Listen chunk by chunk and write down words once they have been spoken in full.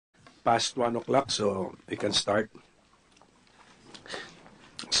past 1 o'clock, so we can start.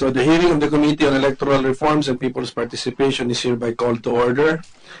 So the hearing of the Committee on Electoral Reforms and People's Participation is hereby called to order.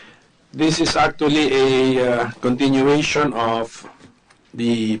 This is actually a continuation of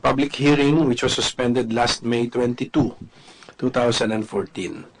the public hearing which was suspended last May 22,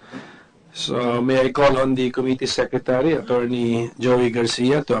 2014. So may I call on the committee secretary, Attorney Joey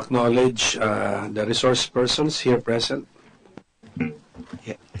Garcia, to acknowledge the resource persons here present.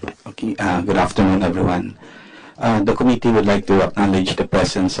 Yeah. Okay. Good afternoon, everyone. The committee would like to acknowledge the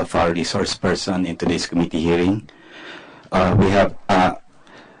presence of our resource person in today's committee hearing. We have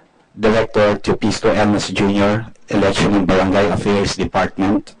Director Teopisto Elmas Jr., Election and Barangay Affairs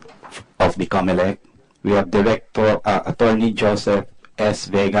Department of the COMELEC. We have Director Attorney Joseph S.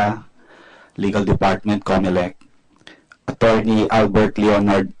 Vega, Legal Department, COMELEC. Attorney Albert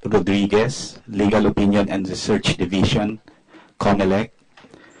Leonard Rodriguez, Legal Opinion and Research Division, COMELEC.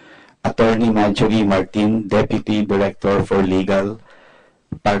 Attorney Marjorie Martin, Deputy Director for Legal,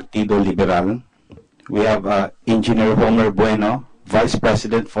 Partido Liberal. We have Engineer Homer Bueno, Vice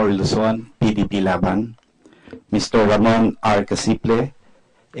President for Luzon, PDP Laban. Mr. Ramon R. Casiple,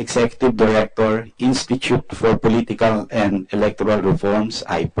 Executive Director, Institute for Political and Electoral Reforms,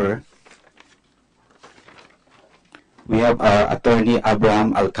 IPER. We have Attorney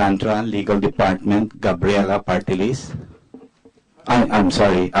Abraham Alcantara, Legal Department, Gabriela Partilis. I'm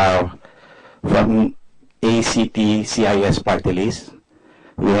sorry, from ACT-CIS Partilis.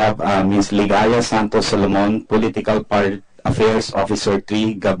 We have Ms. Ligaya Santos Solomon, Political Affairs Officer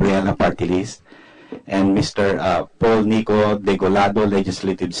 3, Gabriela Partilis. And Mr. Paul Nico Degolado,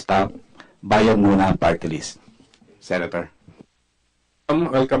 Legislative Staff, Bayan Muna Partilis. Senator.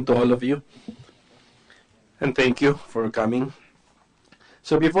 Welcome to all of you. And thank you for coming.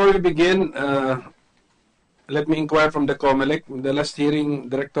 So before we begin, let me inquire from the COMELEC. In the last hearing,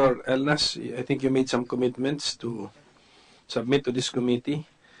 Director Elnas, I think you made some commitments to submit to this committee.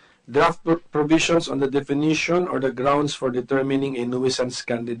 Draft provisions on the definition or the grounds for determining a nuisance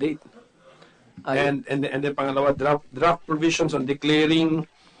candidate. And the pangalawa, draft provisions on declaring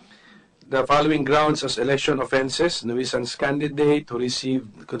the following grounds as election offenses: nuisance candidate who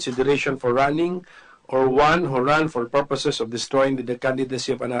received consideration for running, or one who ran for purposes of destroying the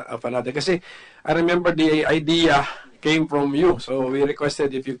candidacy of another. Kasi I remember the idea came from you, so we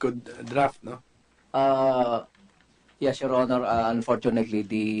requested if you could draft, no? Yes, Your Honor. Unfortunately,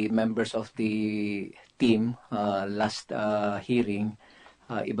 the members of the team last hearing,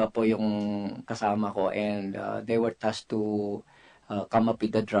 iba po yung kasama ko, and they were tasked to come up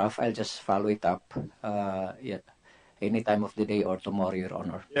with the draft. I'll just follow it up any time of the day or tomorrow, Your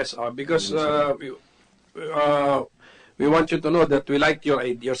Honor. Yes, because we want you to know that we like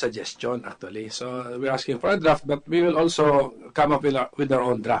your suggestion, actually. So we're asking for a draft, but we will also come up with our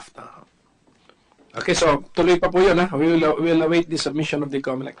own draft. Okay, so tuloy pa po yun, ha? We will await the submission of the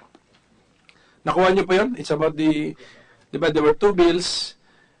COMELEC. Nakuha niyo po yun? It's about the, diba, there were two bills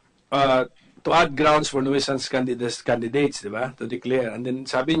to add grounds for nuisance candidates, diba, to declare. And then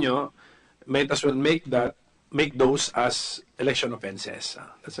sabi niyo, might as well make those as election offenses.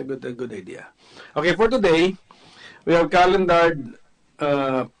 That's a good idea. Okay, for today, we have calendared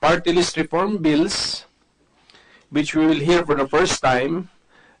party list reform bills, which we will hear for the first time,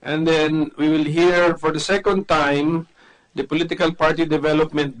 and then we will hear for the second time the political party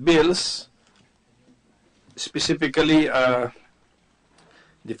development bills, specifically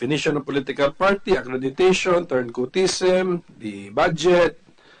definition of political party, accreditation, turncoatism, the budget,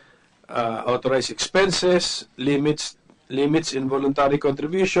 authorized expenses, limits in voluntary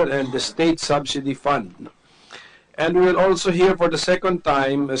contribution, and the state subsidy fund. And we will also hear for the second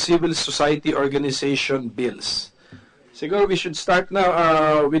time civil society organization bills. Siguro we should start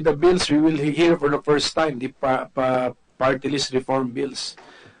now with the bills we will hear for the first time, the party list reform bills.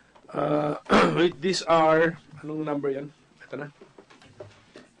 These are, anong number yan? Ito na.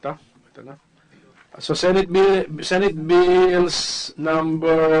 Ito na. So Senate bills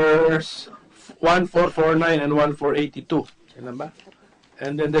numbers 1449 and 1482. Yan ba?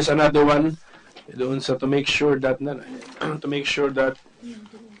 And then there's another one doon sa to make sure that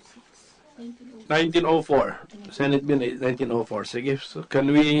 1904. Senate Bill 1904. Sige, so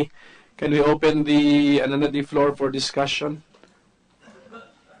can we open the floor for discussion?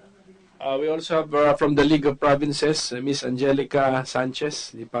 We also have from the League of Provinces, Ms. Angelica Sanchez,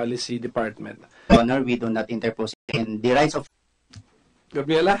 the Policy Department. Honor, we do not interpose in the rights of...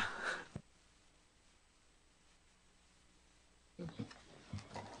 Gabriela?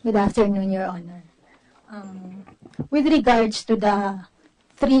 Good afternoon, Your Honor. With regards to the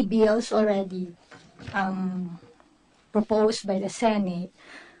 3 bills already proposed by the Senate,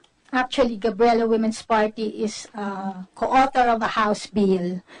 Actually, Gabriela Women's Party is co-author of a House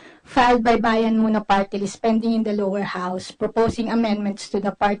bill filed by Bayan Muna Party List pending in the lower house, proposing amendments to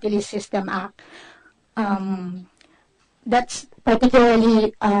the Party List System Act. That's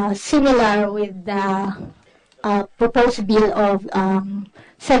particularly similar with the proposed bill of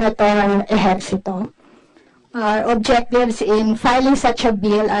Senator Ejercito. Our objectives in filing such a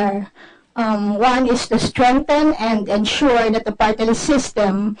bill are, one is to strengthen and ensure that the party list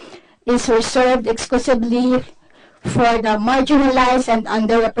system is reserved exclusively for the marginalized and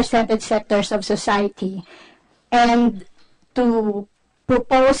underrepresented sectors of society, and to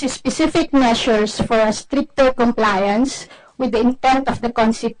propose specific measures for a stricter compliance with the intent of the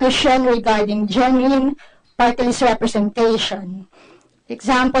Constitution regarding genuine party list representation.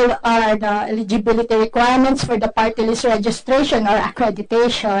 Example are the eligibility requirements for the party list registration or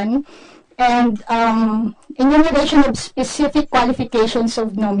accreditation, and enumeration of specific qualifications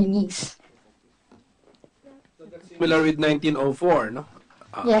of nominees. Similar with 1904, no?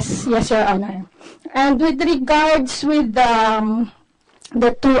 Yes, Your Honor. And with regards with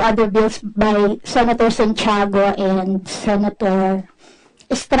the two other bills by Senator Santiago and Senator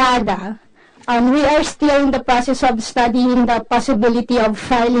Estrada, we are still in the process of studying the possibility of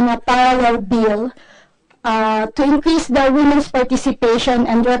filing a parallel bill to increase the women's participation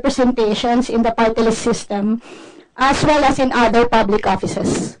and representations in the party list system, as well as in other public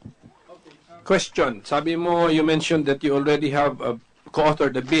offices. Question. Sabi mo, you mentioned that you already have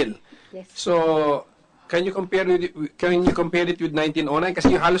co-authored the bill. Yes. So, can you compare it with 1909?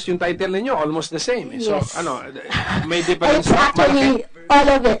 Kasi halos yung title ninyo, almost the same. So, Yes. may difference. It's actually all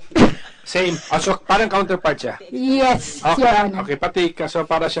of it. Same. So, parang counterpart siya. Yes, Okay. Your Honor. Okay, pati so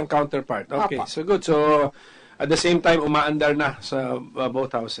para siyang counterpart. Okay, Opo. so good. So, at the same time, umaandar na sa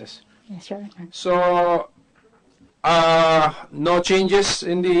both houses. Yes, Your Honor. So, no changes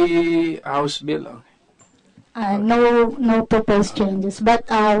in the House bill. No proposed changes, but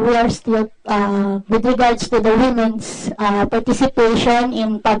we are still, with regards to the women's participation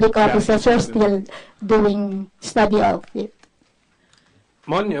in public offices, we're still doing study of it.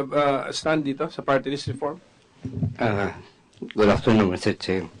 Mon, you have a stand dito sa party list reform? Good afternoon, Mr.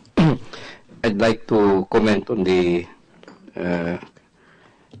 Chair. I'd like to comment on the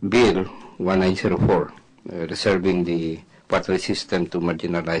Bill 1904, reserving the party system to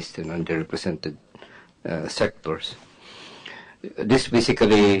marginalized and underrepresented sectors. This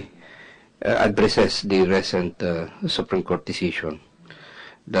basically addresses the recent Supreme Court decision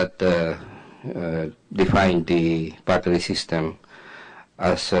that defined the party system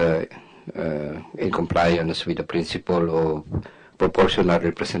as in compliance with the principle of proportional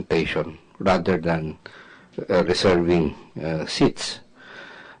representation rather than reserving seats.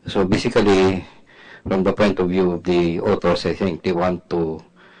 So basically, from the point of view of the authors, I think they want to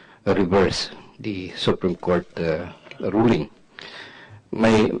reverse the Supreme Court ruling.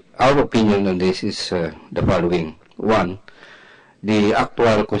 Our opinion on this is the following. One, the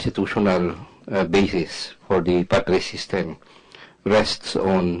actual constitutional basis for the party system rests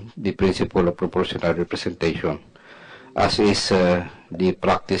on the principle of proportional representation, as is the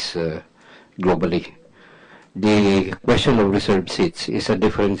practice globally. The question of reserved seats is a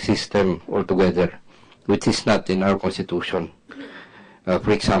different system altogether, which is not in our constitution. For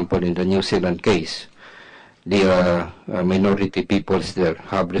example, in the New Zealand case, the minority peoples there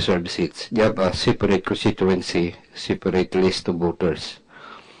have reserved seats. They have a separate constituency, separate list of voters.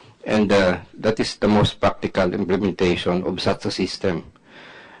 And that is the most practical implementation of such a system.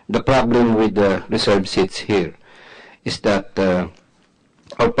 The problem with the reserved seats here is that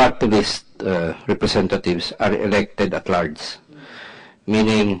our party list representatives are elected at large,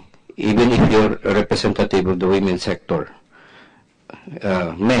 meaning even if you're a representative of the women's sector,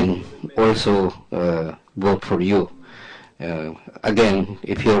 men also vote for you. Again,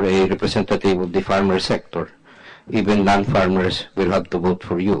 if you're a representative of the farmer sector, even non-farmers will have to vote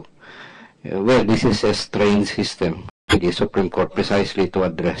for you. Well, this is a strange system. The Supreme Court precisely to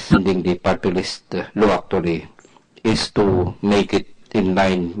address the party list law actually is to make it in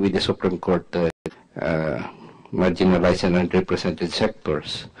line with the Supreme Court marginalized and underrepresented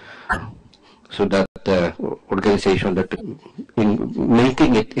sectors, so that organization that in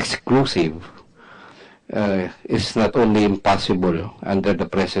making it exclusive is not only impossible under the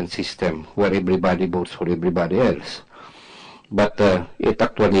present system where everybody votes for everybody else, but it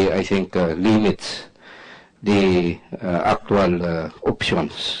actually, I think, limits the actual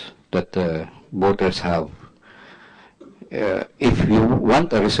options that voters have. If you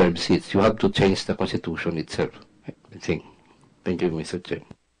want a reserved seat, you have to change the Constitution itself, I think. Thank you, Mr. Chair.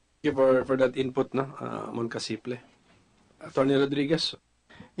 Thank you for that input, no? Mon Casiple. Attorney Rodriguez.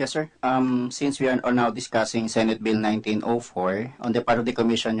 Yes, sir. Since we are now discussing Senate Bill 1904 on the part of the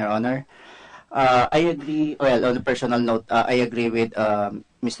Commission, Your Honor, I agree, well, on a personal note, I agree with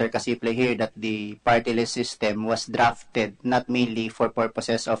Mr. Casiple here that the party list system was drafted not mainly for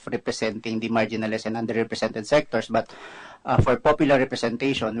purposes of representing the marginalized and underrepresented sectors, but for popular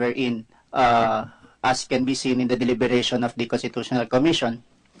representation, wherein, as can be seen in the deliberation of the Constitutional Commission,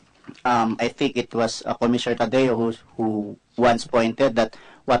 I think it was Commissioner Tadeo who once pointed that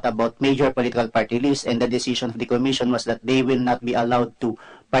what about major political party lists, and the decision of the Commission was that they will not be allowed to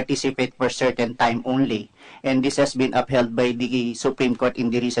participate for certain time only. And this has been upheld by the Supreme Court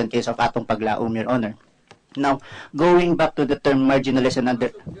in the recent case of Atong Paglaom, Your Honor. Now, going back to the term marginalized and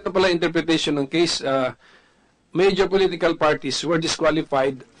under... Ano pala interpretation ng case? Major political parties were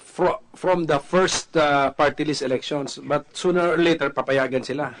disqualified from the first party list elections, but sooner or later papayagan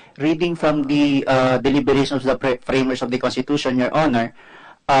sila. Reading from the deliberations of the framers of the Constitution, Your Honor,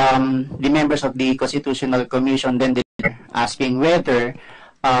 the members of the Constitutional Commission then asking whether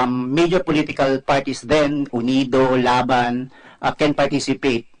major political parties then, Unido, Laban, can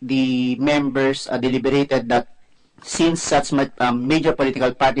participate. The members deliberated that since such major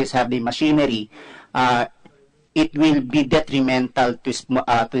political parties have the machinery, it will be detrimental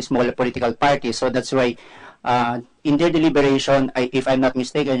to smaller political parties. So that's why in their deliberation, if I'm not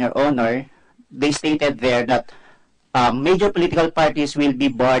mistaken, Your Honor, they stated there that major political parties will be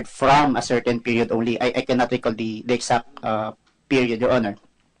barred from a certain period only. I cannot recall the exact period, Your Honor.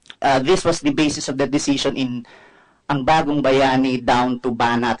 This was the basis of the decision in Ang Bagong Bayani down to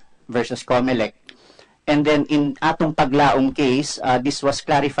Banat versus Comelec. And then in Atong Paglaom case, this was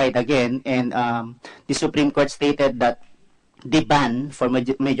clarified again, and the Supreme Court stated that the ban for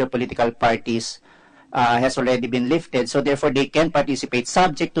major political parties has already been lifted, so therefore they can participate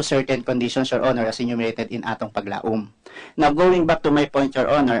subject to certain conditions, Your Honor, as enumerated in Atong Paglaom. Now, going back to my point, Your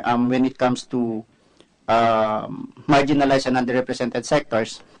Honor, when it comes to marginalized and underrepresented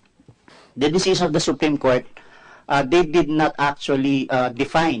sectors, the decision of the Supreme Court, they did not actually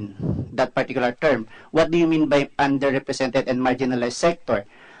define that particular term. What do you mean by underrepresented and marginalized sector?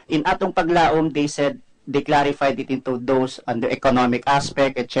 In Atong Paglaom, they said, they clarified it into those under economic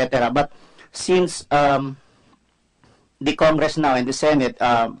aspect, etc. But since the Congress now and the Senate,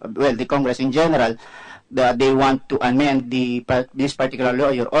 well, the Congress in general, they want to amend this particular law,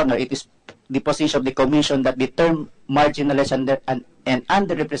 Your Honor, it is the position of the Commission that the term marginalized and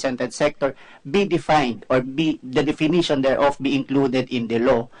underrepresented sector be defined, or the definition thereof be included in the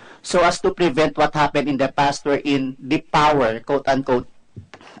law, so as to prevent what happened in the past, wherein the power, quote unquote,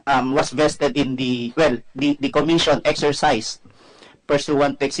 was vested in the Commission exercised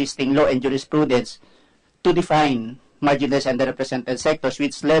pursuant to existing law and jurisprudence to define marginalized and underrepresented sectors,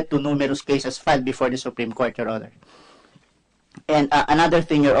 which led to numerous cases filed before the Supreme Court, Your Honor. And another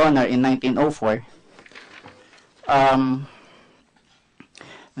thing, Your Honor, in 1904,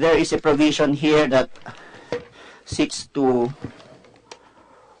 there is a provision here that seeks to,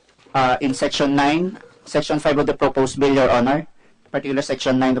 in Section 9, Section 5 of the proposed bill, Your Honor, particular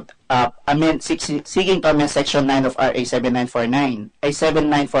Section 9 of, seeking to amend Section 9 of RA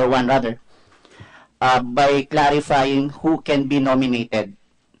 7941 rather, by clarifying who can be nominated.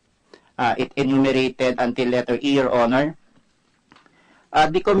 It enumerated until letter E, Your Honor.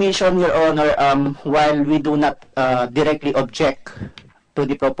 The Commission, Your Honor, while we do not directly object to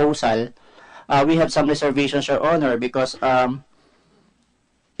the proposal, we have some reservations, Your Honor, because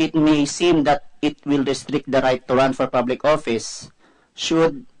it may seem that it will restrict the right to run for public office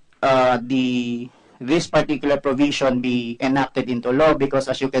should this particular provision be enacted into law, because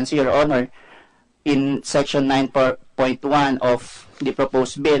as you can see, Your Honor, in Section 9.1 of the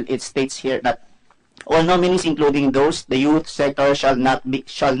proposed bill, it states here that all nominees, including those the youth sector, shall not be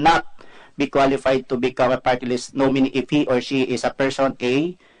qualified to become a party list nominee if he or she is a person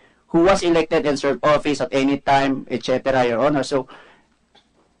A who was elected and served office at any time, etc., Your Honor. So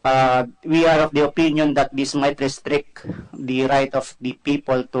we are of the opinion that this might restrict the right of the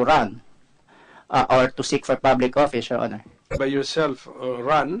people to run or to seek for public office, Your Honor. By yourself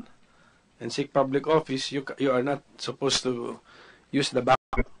run and seek public office, you are not supposed to use the back.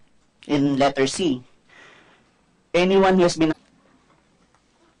 In letter C, anyone who has been...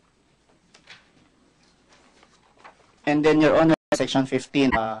 And then, Your Honor, Section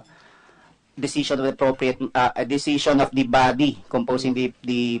 15, decision of the appropriate, decision of the body composing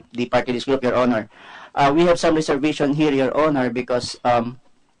the party list group, Your Honor. We have some reservation here, Your Honor, because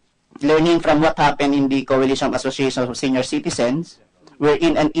learning from what happened in the Coalition of Associations of Senior Citizens,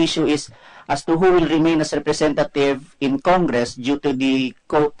 wherein an issue is as to who will remain as representative in Congress due to the,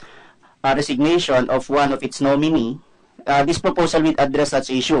 quote, resignation of one of its nominee, this proposal will address such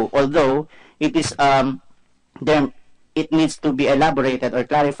issue, although it is then it needs to be elaborated or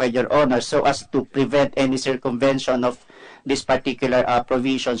clarified, Your Honor, so as to prevent any circumvention of this particular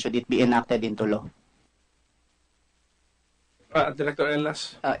provision should it be enacted into law. Director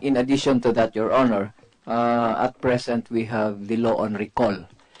Enlas. In addition to that, Your Honor, at present we have the law on recall,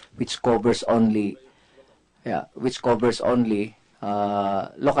 which covers only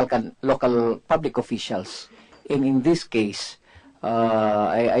local public officials. And in this case,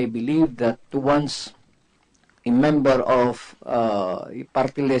 I believe that once a member of a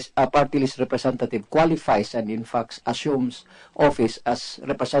party list representative qualifies and in fact assumes office as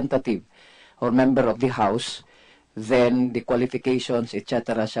representative or member of the House, then the qualifications,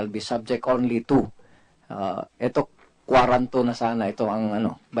 etc., shall be subject only to ito quaranto na sana ito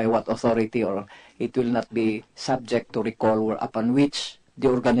ang by what authority, or it will not be subject to recall, upon which the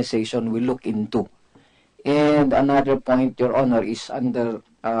organization will look into. And another point, Your Honor, is under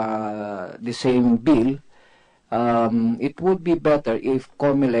the same bill. It would be better if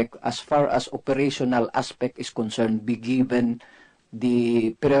COMELEC, as far as operational aspect is concerned, be given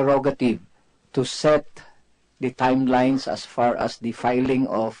the prerogative to set the timelines as far as the filing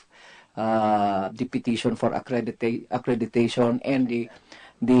of the petition for accreditation and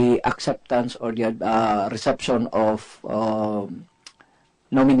the acceptance or the reception of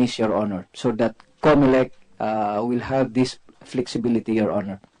nominees, Your Honor, so that COMELEC will have this flexibility, Your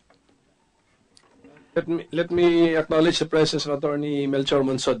Honor. Let me acknowledge the presence of Attorney Melchor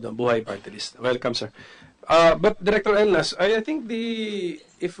Monsod, the Buhay Party List. Welcome, sir. But Director Enlas, I think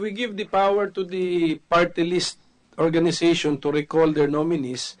if we give the power to the party list organization to recall their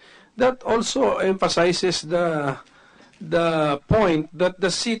nominees, that also emphasizes the point that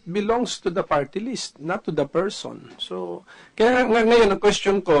the seat belongs to the party list, not to the person. So, kaya ngayon ang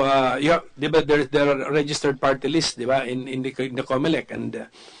question ko, di ba there are registered party lists, di ba, in the COMELEC, and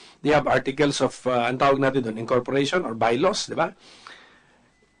they have articles of, ang tawag natin doon, incorporation or bylaws, di ba?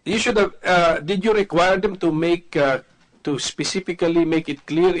 You should have, did you require them to to specifically make it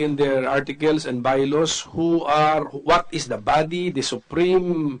clear in their articles and bylaws what is the body, the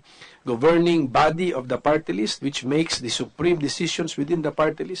supreme governing body of the party list, which makes the supreme decisions within the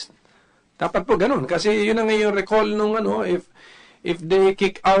party list? Dapat po ganun. Kasi yun ang yung recall nung if they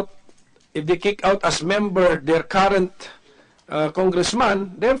kick out as member their current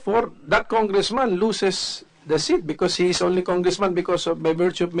congressman, therefore that congressman loses the seat because he is only congressman by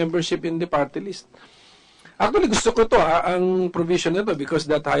virtue of membership in the party list. Actually, gusto ko to ang provision na to because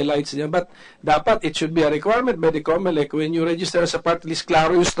that highlights niya. But dapat it should be a requirement by the COMELEC when you register as a party list,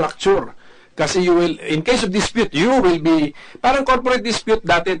 klaro yung structure. Kasi you will, in case of dispute, you will be, parang corporate dispute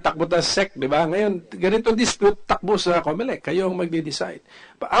dati, takbo ta SEC, di ba? Ngayon, ganitong dispute, takbo sa COMELEC. Kayo ang magde-decide.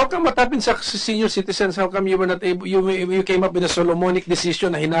 How come matapin sa senior citizens? How come you were not able, you came up with a Solomonic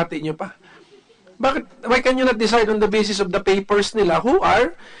decision na hinati nyo pa? Bakit, why can you not decide on the basis of the papers nila? Who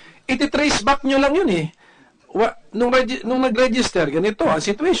are, iti-trace back nyo lang yun eh. Nung nag-register, ganito ang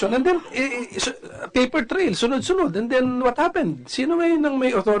situation, and then paper trail, sunod-sunod, and then what happened? Sino ngayon ang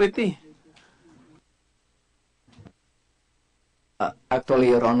may authority?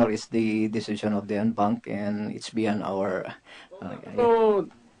 Actually, Your Honor, is the decision of the bank, and it's beyond our...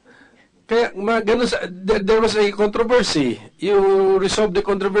 Kaya, there was a controversy. You resolved the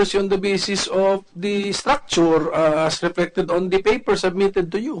controversy on the basis of the structure as reflected on the paper submitted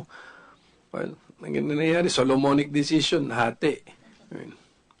to you. Well, ang nangyayari, Solomonic decision, hati.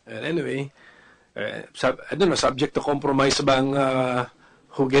 And anyway, I don't know, subject to compromise bang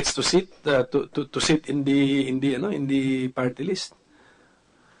who gets to sit to sit in the party list.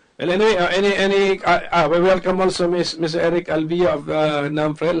 Well, anyway, we welcome also Mr. Eric Alvia of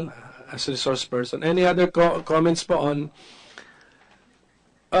NAMFREL as a resource person. Any other comments po on?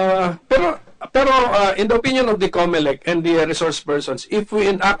 Pero in the opinion of the COMELEC and the resource persons, if we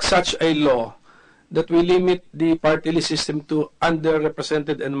enact such a law that we limit the party list system to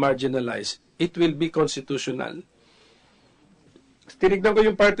underrepresented and marginalized, it will be constitutional. Tinignan ko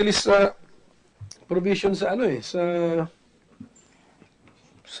yung party list provision sa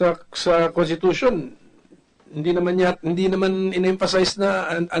sa Constitution. Hindi naman in-emphasize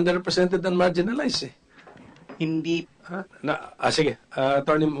na underrepresented and marginalized eh. Hindi. Sige.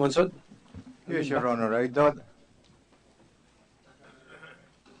 Attorney Monsod? Yes, Your Honor.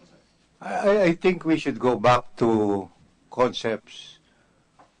 I think we should go back to concepts.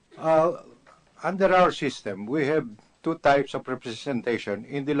 Under our system, we have two types of representation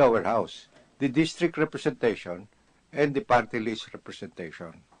in the lower house, the district representation and the party list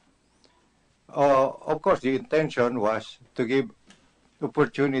representation. Of course, the intention was to give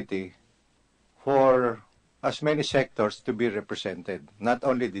opportunity for as many sectors to be represented, not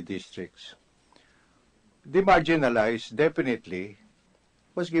only the districts. The marginalized definitely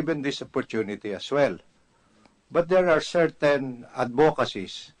was given this opportunity as well. But there are certain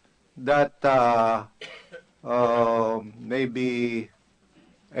advocacies that maybe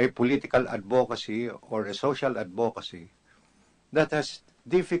a political advocacy or a social advocacy that has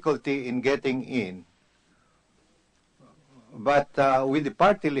difficulty in getting in. But with the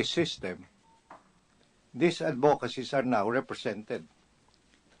party list system, these advocacies are now represented.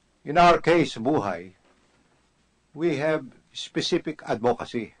 In our case, Buhay, we have specific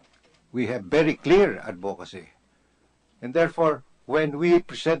advocacy. We have very clear advocacy. And therefore, when we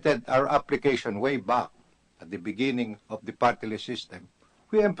presented our application way back at the beginning of the party list system,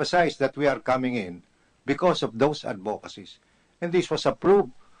 we emphasized that we are coming in because of those advocacies. And this was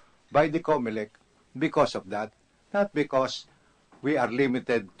approved by the COMELEC because of that, not because we are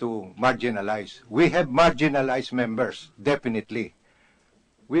limited to marginalized. We have marginalized members, definitely.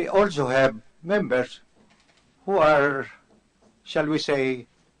 We also have members who are, shall we say,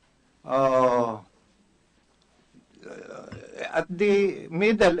 at the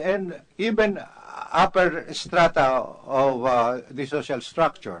middle and even upper strata of the social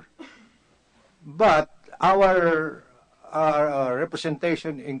structure. But our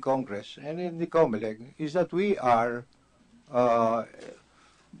representation in Congress and in the COMELEC is that we are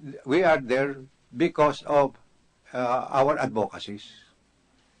there because of our advocacies.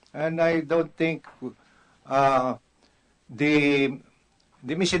 And I don't think the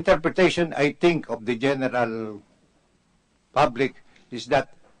misinterpretation, I think, of the general public is that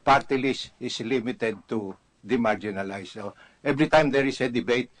party list is limited to the marginalized. So every time there is a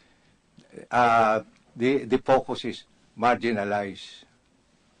debate, the focus is marginalized.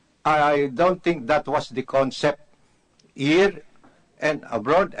 I don't think that was the concept here and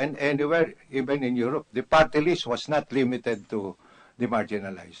abroad and anywhere, even in Europe. The party list was not limited to the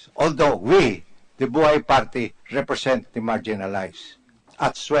marginalized. Although we, the Buhay Party, represent the marginalized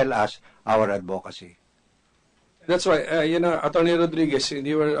as well as our advocacy. That's why, Attorney Rodriguez,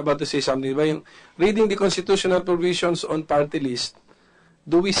 you were about to say something. By reading the constitutional provisions on party list,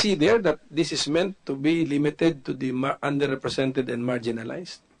 do we see there that this is meant to be limited to the underrepresented and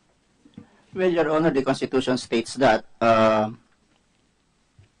marginalized? Well, Your Honor, the Constitution states that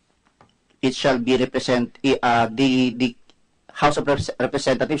it shall be the House of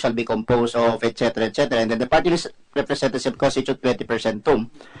Representatives shall be composed of, etc., and then the party list representative constitute 20% too.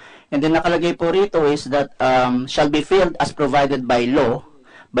 And then nakalagay po rito is that shall be filled as provided by law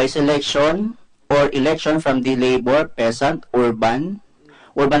by selection or election from the labor, peasant, urban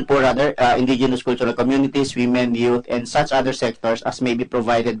poor rather, indigenous cultural communities, women, youth, and such other sectors as may be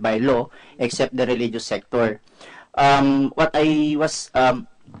provided by law except the religious sector. What I was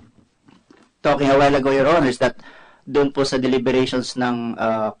talking a while ago, Your Honor, is that doon po sa deliberations ng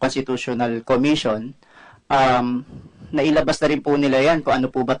Constitutional Commission, nailabas na rin po nila yan kung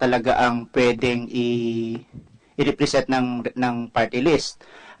ano po ba talaga ang pwedeng i-represent ng party list.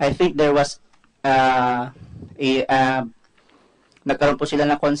 I think there was nagkaroon po sila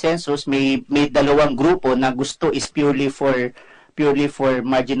ng consensus, may dalawang grupo na gusto is purely for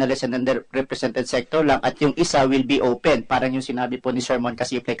marginalized and underrepresented sector lang, at yung isa will be open, parang yung sinabi po ni Sir Mon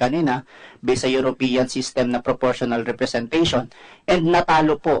Casiple kanina, based sa European system na proportional representation. And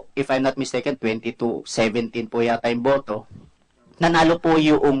natalo po, if I'm not mistaken, 20-17 po yata yung boto. Nanalo po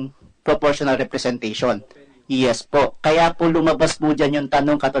yung proportional representation. Yes po. Kaya po lumabas po dyan yung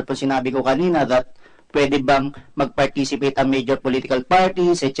tanong, katulad po sinabi ko kanina, that pwede bang mag-participate ang major political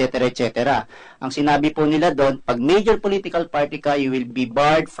parties, etc., etc. Ang sinabi po nila doon, pag major political party ka, you will be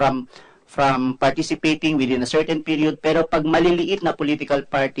barred from participating within a certain period. Pero pag maliliit na political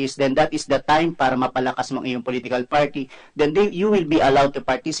parties, then that is the time para mapalakas mo ang iyong political party. Then you will be allowed to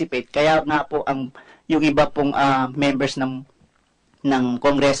participate. Kaya nga po yung iba pong members ng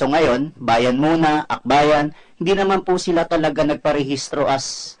Kongreso ngayon, Bayan Muna, Akbayan, hindi naman po sila talaga nagparehistro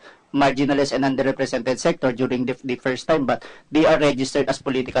as marginalized and underrepresented sector during the first time, but they are registered as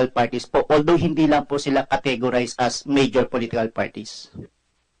political parties po, although hindi lang po sila categorized as major political parties.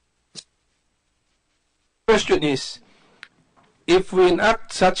 Question is, if we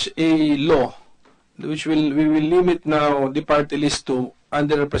enact such a law, which we will limit now the party list to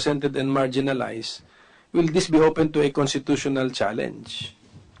underrepresented and marginalized, will this be open to a constitutional challenge?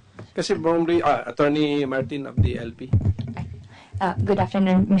 Kasi Attorney Martin of the LP. Good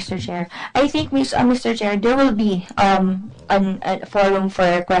afternoon, Mr. Chair. I think, Mr. Chair, there will be a forum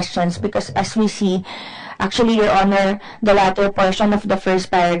for questions because as we see, Actually, Your Honor, the latter portion of the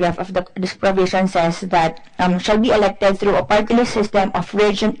first paragraph of this provision says that shall be elected through a party list system of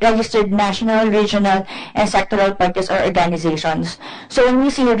registered national, regional, and sectoral parties or organizations. So when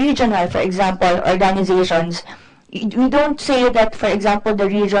we say regional, for example, organizations, we don't say that, for example, the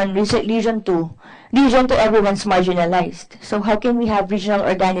region 2, everyone's marginalized. So how can we have regional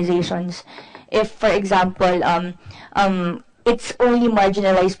organizations if, for example, it's only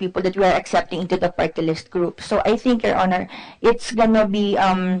marginalized people that we are accepting into the party list group? So I think, Your Honor, it's gonna be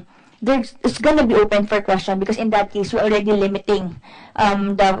it's gonna be open for question, because in that case we're already limiting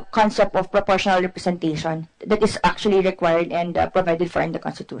the concept of proportional representation that is actually required and provided for in the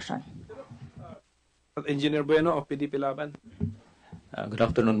Constitution. Engineer Bueno of PDP Laban. Good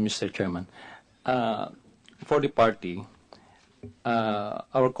afternoon, Mr. Chairman. For the party,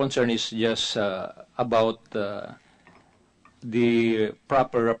 our concern is just about the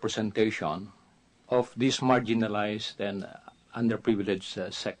proper representation of this marginalized and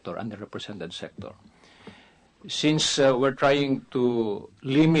underprivileged sector, underrepresented sector. Since we're trying to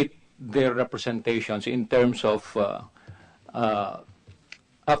limit their representations in terms of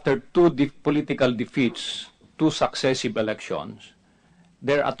after two political defeats, 2 successive elections,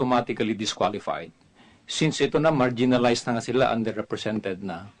 they're automatically disqualified. Since ito na, marginalized na nga sila, underrepresented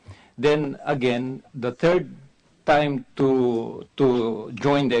na, then again, the third time to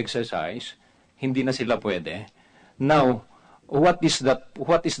join the exercise, hindi na sila pwede. Now, what is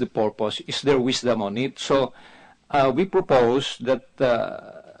the purpose? Is there wisdom on it? So, we propose that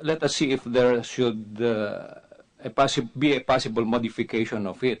let us see if there should be a possible modification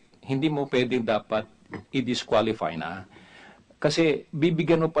of it. Hindi mo pwedeng dapat i-disqualify na. Kasi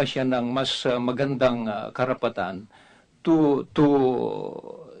bibigyan mo pa siya ng mas magandang karapatan to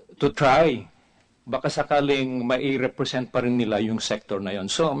try. Baka sakaling mai-represent pa rin nila yung sector na yon.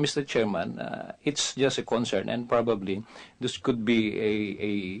 So, Mr. Chairman, it's just a concern, and probably this could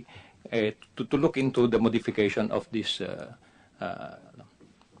be to look into the modification of this.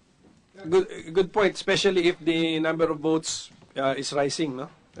 Good point, especially if the number of votes is rising,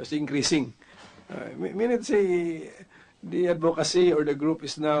 no? Is increasing. Meaning say the advocacy or the group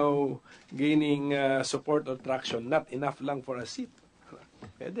is now gaining support or traction, not enough lang for a seat.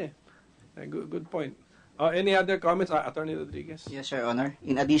 Pwede. Good point. Any other comments, Attorney Rodriguez? Yes, Your Honor.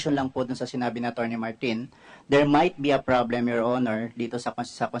 In addition lang po dun sa sinabi ni Attorney Martin, there might be a problem, Your Honor, dito sa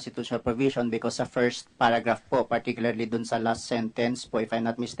constitutional provision, because sa first paragraph po, particularly dun sa last sentence po, if I'm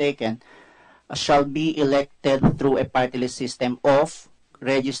not mistaken, shall be elected through a party list system of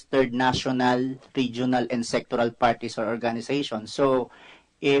registered national, regional, and sectoral parties or organizations. So,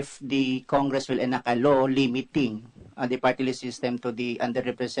 if the Congress will enact a law limiting the party list system to the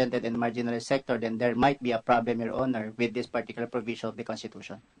underrepresented and marginalized sector, then there might be a problem, Your Honor, with this particular provision of the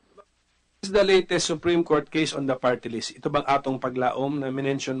Constitution. Is the latest Supreme Court case on the party list? Ito bang atong paglaom na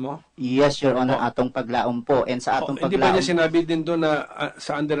minention mo? Yes, Your Honor, atong paglaom po. And sa atong hindi ba niya sinabi din doon na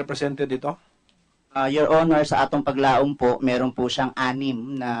sa underrepresented ito? Your Honor, sa atong paglaom po, meron po siyang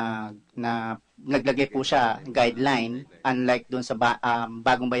 6 na naglagay po siya guideline, unlike doon sa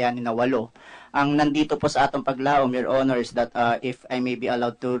Bagong Bayani na 8. Ang nandito po sa atong paglaom, Your Honor, is that if I may be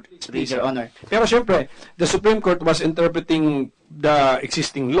allowed to read, Your Honor. Pero siyempre, the Supreme Court was interpreting the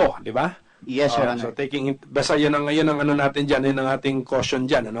existing law, di ba? Yes, Your Honor. So basta yan ang ano natin dyan, yun ang ating caution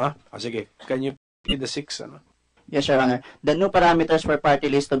dyan, ano? Sige, can you read the 6, ano? Yes, Your Honor. The new parameters for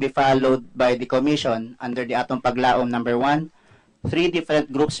party list to be followed by the Commission under the atong paglaom, number 1, 3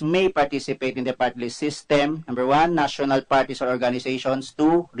 different groups may participate in the party list system. Number 1, national parties or organizations.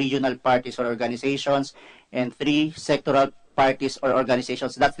 2, regional parties or organizations. And 3, sectoral parties or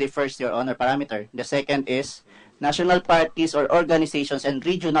organizations. That's the first, Your Honor, parameter. The second is national parties or organizations and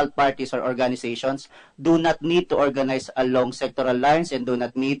regional parties or organizations do not need to organize along sectoral lines and do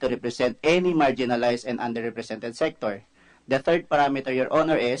not need to represent any marginalized and underrepresented sector. The third parameter, Your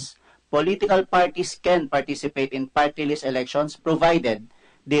Honor, is political parties can participate in party list elections provided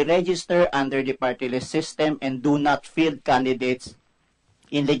they register under the party list system and do not field candidates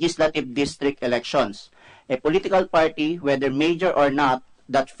in legislative district elections. A political party, whether major or not,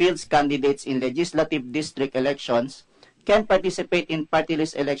 that fields candidates in legislative district elections can participate in party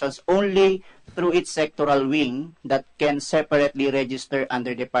list elections only through its sectoral wing that can separately register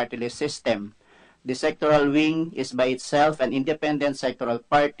under the party list system. The sectoral wing is by itself an independent sectoral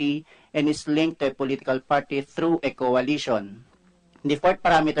party and is linked to a political party through a coalition. The fourth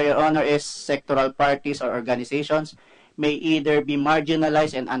parameter, Your Honor, is sectoral parties or organizations may either be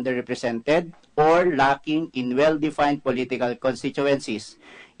marginalized and underrepresented or lacking in well-defined political constituencies.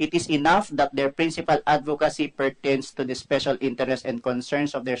 It is enough that their principal advocacy pertains to the special interests and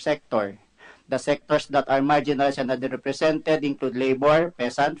concerns of their sector. The sectors that are marginalized and underrepresented include labor,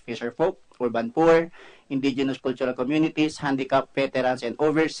 peasant, fisherfolk, urban poor, indigenous cultural communities, handicapped veterans, and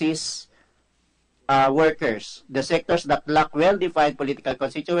overseas workers. The sectors that lack well-defined political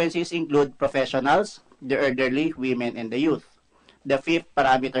constituencies include professionals, the elderly, women, and the youth. The fifth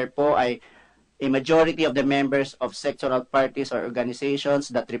parameter po ay a majority of the members of sectoral parties or organizations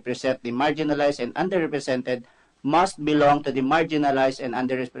that represent the marginalized and underrepresented must belong to the marginalized and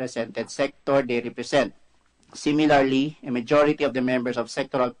underrepresented sector they represent. Similarly, a majority of the members of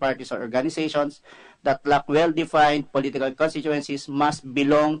sectoral parties or organizations that lack well-defined political constituencies must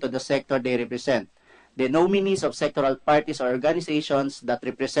belong to the sector they represent. The nominees of sectoral parties or organizations that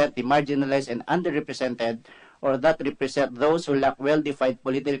represent the marginalized and underrepresented or that represent those who lack well-defined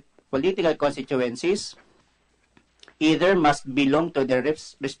political constituencies either must belong to their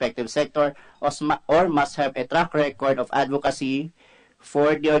respective sector or must have a track record of advocacy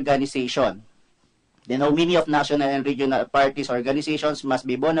for the organization. The nominee of national and regional parties or organizations must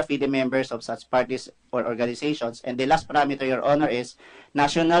be bona fide members of such parties or organizations. And the last parameter, Your Honor, is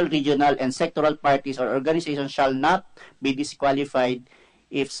national, regional, and sectoral parties or organizations shall not be disqualified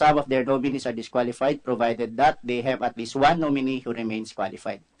if some of their nominees are disqualified, provided that they have at least one nominee who remains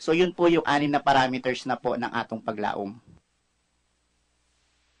qualified. So yun po yung 6 na parameters na po ng atong paglaom.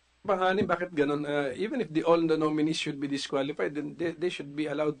 Bahani, bakit ganun? Even if all the nominees should be disqualified, then they should be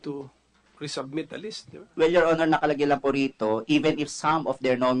allowed to resubmit a list. Di ba? Well, Your Honor, nakalagay lang po rito, even if some of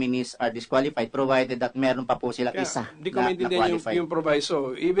their nominees are disqualified, provided that meron pa po silang isa Hindi ko maintindihan yung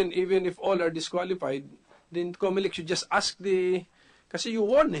proviso. Even if all are disqualified, then COMELEC should just ask kasi you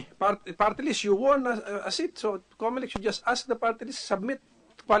won eh. Party list, you won a seat. So COMELEC should just ask the party list submit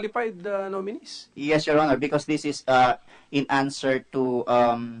qualified nominees. Yes, Your Honor, because this is in answer to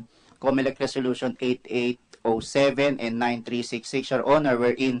COMELEC Resolution 8807 and 9366, Your Honor,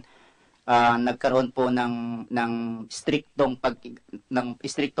 wherein nagkaroon po ng striktong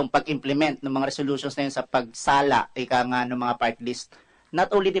pag-implement ng mga resolutions na yun sa pagsala ng mga party list.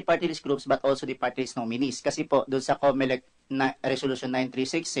 Not only the party list groups but also the party list nominees. Kasi po doon sa COMELEC Resolution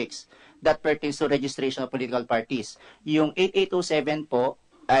 9366 that pertains to registration of political parties. Yung 8807 po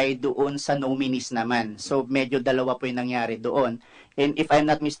ay doon sa nominees naman. So medyo dalawa po yung nangyari doon. And if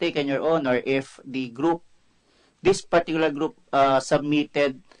I'm not mistaken, Your Honor, if this particular group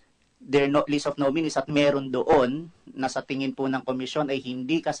submitted their list of nominees at meron doon na sa tingin po ng komisyon ay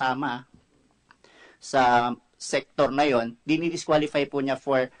hindi kasama sa sector na yon, dinidisqualify po niya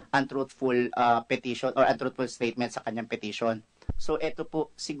for untruthful petition or untruthful statement sa kanyang petition. So ito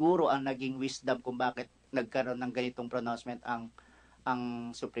po siguro ang naging wisdom kung bakit nagkaroon ng ganitong pronouncement ang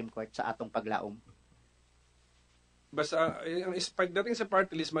Supreme Court sa atong paglaom. Basta pagdating sa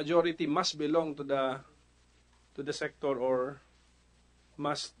party list, majority must belong to the sector or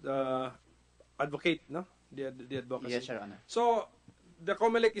must advocate, no? The advocacy. Yes, Your Honor. So the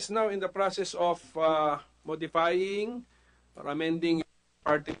COMELEC is now in the process of modifying or amending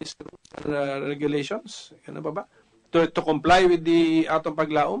party list regulations. Ano ba? To comply with the atong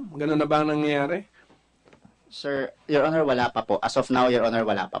paglaom? Ganun na ba ang nangyayari? Sir, Your Honor, wala pa po. As of now, Your Honor,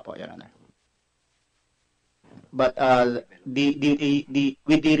 wala pa po, Your Honor. But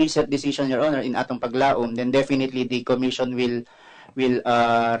with the recent decision, Your Honor, in atong paglaom, then definitely the Commission will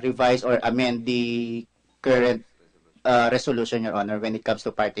revise or amend the current resolution, Your Honor, when it comes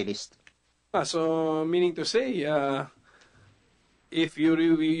to party list. So, meaning to say, if you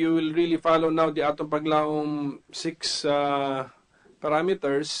will really follow now the atong paglaom 6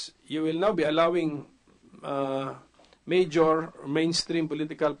 parameters, you will now be allowing major mainstream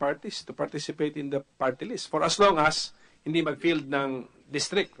political parties to participate in the party list for as long as hindi mag-field ng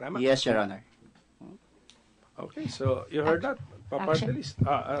district. Right? Yes, Your Honor. Okay, so you heard that. Party list.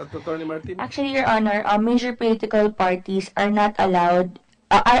 Attorney Martin. Actually, Your Honor, major political parties are not allowed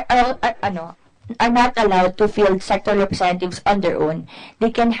are not allowed to field sector representatives on their own.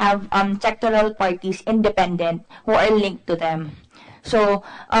 They can have sectoral parties independent who are linked to them. So,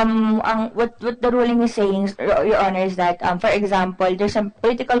 what the ruling is saying, Your Honor, is that, for example, there's a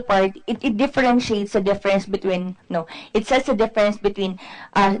political party, it differentiates the difference between, it says the difference between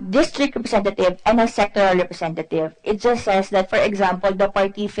a district representative and a sectoral representative. It just says that, for example, the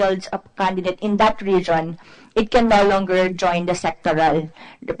party fields a candidate in that region, it can no longer join the sectoral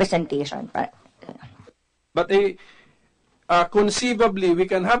representation. But conceivably, we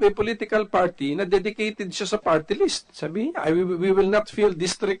can have a political party na dedicated siya sa party list. Sabi niya, we will not field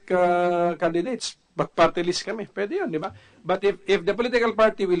district candidates, but party list kami. Pwede yun, di ba? But if the political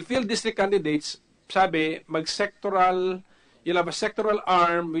party will field district candidates, sabi, you'll have a sectoral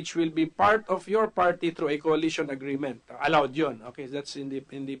arm which will be part of your party through a coalition agreement. Allowed yun. Okay, that's in the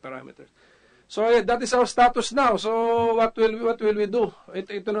parameters. So that is our status now. So what will we do?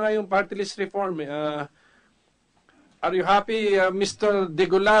 Ito na nga yung party list reform. Are you happy, Mr.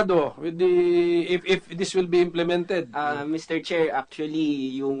 Degolado, with the if this will be implemented? Mr. Chair,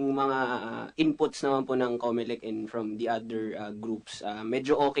 actually yung mga inputs naman po ng COMELEC and from the other groups,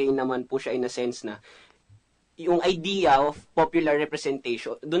 medyo okay naman po siya in a sense na yung idea of popular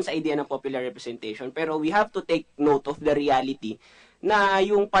representation, dun sa idea ng popular representation, pero we have to take note of the reality na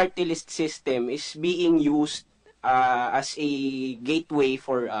yung party list system is being used as a gateway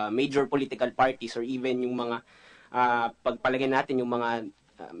for major political parties or even yung mga pagpalagay natin yung mga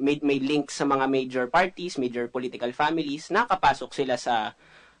may links sa mga major parties, major political families, nakapasok sila sa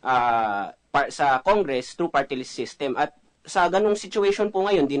Congress through party list system. At sa ganung situation po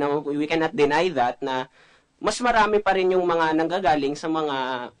ngayon, we cannot deny that na mas marami pa rin yung mga nanggagaling sa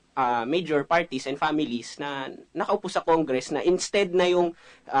mga major parties and families na nakaupo sa Congress na instead na yung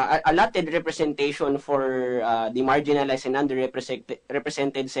allotted representation for the marginalized and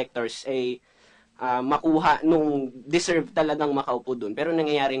underrepresented sectors ay makuha nung deserve talagang makaupo dun. Pero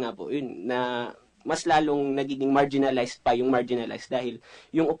nangyayari nga po yun na mas lalong nagiging marginalized pa yung marginalized dahil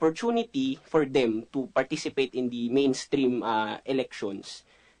yung opportunity for them to participate in the mainstream elections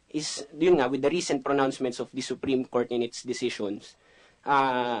is, yun nga, with the recent pronouncements of the Supreme Court in its decisions,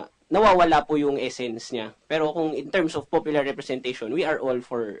 nawawala po yung essence niya. Pero kung in terms of popular representation, we are all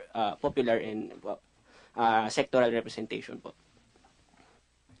for popular and sectoral representation po.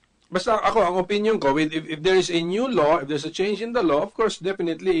 Basta ako, ang opinion ko, if there is a new law, if there's a change in the law, of course,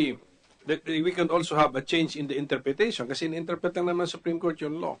 definitely, we can also have a change in the interpretation kasi in-interpret lang naman Supreme Court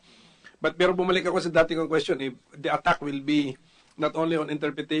yung law. Pero bumalik ako sa dati kong question, if the attack will be not only on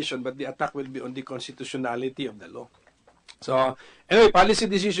interpretation, but the attack will be on the constitutionality of the law. So, anyway, policy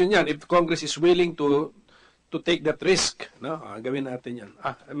decision yan. If Congress is willing to take that risk, no? Gawin natin yan.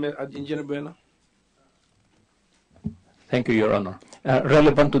 Engineer Bueno? Thank you, Your Honor.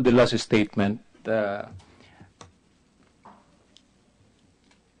 Relevant to the last statement,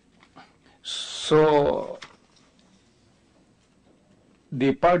 so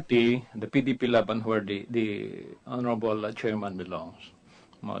the party, the PDP Laban, where the Honorable Chairman belongs,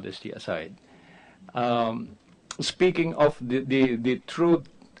 modesty aside, speaking of the true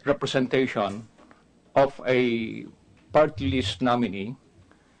representation of a party list nominee,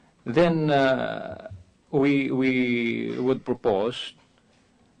 then we would propose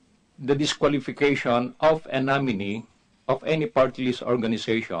the disqualification of a nominee of any party list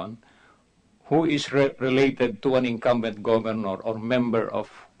organization who is related to an incumbent governor or member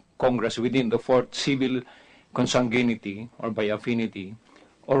of Congress within the fourth civil consanguinity or by affinity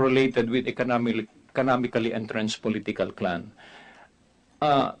or related with economically entrenched political clan.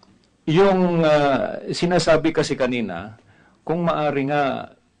 Yung sinasabi kasi kanina, kung maari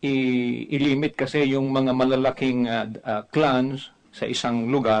nga i-limit kasi yung mga malalaking clans sa isang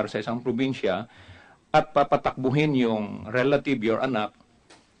lugar, sa isang probinsya, at papatakbuhin yung relative, your anak,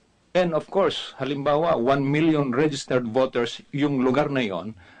 and of course, halimbawa, 1 million registered voters yung lugar na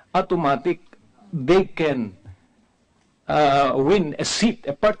yon, automatic, they can win a seat,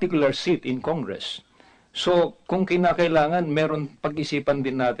 a particular seat in Congress. So, kung kinakailangan, meron pag-isipan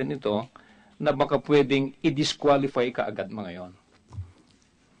din natin ito na baka pwedeng i-disqualify ka agad mga yon.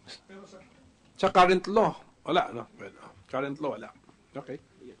 Sa current law, wala, no? Current law, wala. Okay.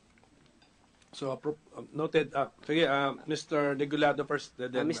 So, noted. Sige, Mr. Degolado first.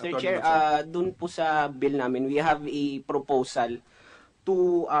 Mr. Chair, dun po sa bill namin, we have a proposal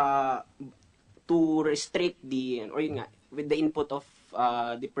to restrict or yun nga, with the input of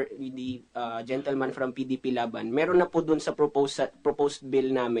the gentleman from PDP Laban. Meron na po dun sa proposed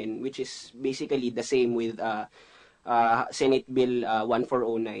bill namin, which is basically the same with Senate Bill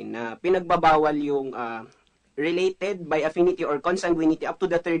 1409 na pinagbabawal yung related by affinity or consanguinity up to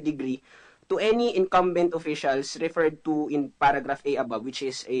the third degree to any incumbent officials referred to in paragraph A above, which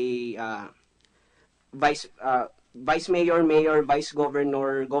is a vice mayor, mayor, vice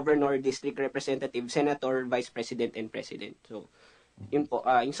governor, governor, district representative, senator, vice president, and president. So, yun po,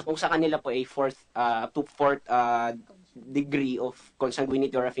 kung sa kanila po ay fourth degree of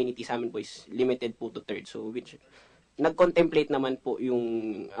consanguinity or affinity, sa amin po is limited po to third. So, which nag-contemplate naman po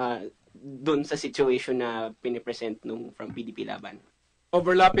yung dun sa situation na pinipresent nung from PDP Laban.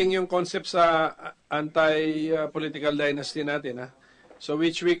 Overlapping yung concept sa anti-political dynasty natin, ha? So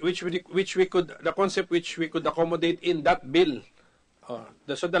which we could, the concept which we could accommodate in that bill.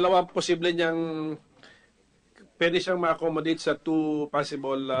 So dalawa posible niyang pwede siyang ma-accommodate sa two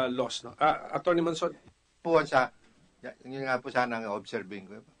possible laws, no? Attorney Monson. Po yun nga po sana ang observing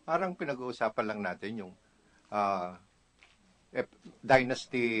ko. Parang pinag-uusapan lang natin yung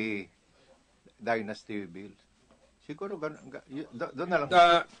dynasty dynasty bill. Siguro doon na lang.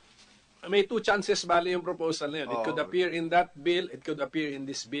 May two chances bali yung proposal na yun. It could appear in that bill, it could appear in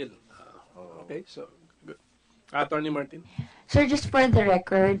this bill. Okay, so good. Attorney Martin. Sir, just for the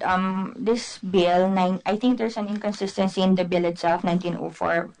record, this bill, I think there's an inconsistency in the bill itself,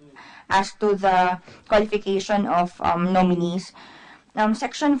 1904, as to the qualification of nominees.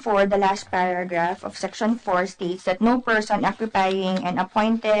 Section 4, the last paragraph of Section 4 states that no person occupying an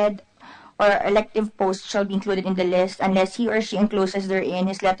appointed or elective post shall be included in the list unless he or she encloses therein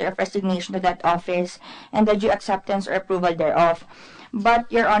his letter of resignation to that office and the due acceptance or approval thereof.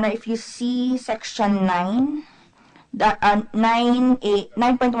 But, Your Honor, if you see Section 9,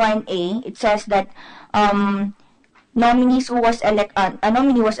 9.1a, it says that nominees who was a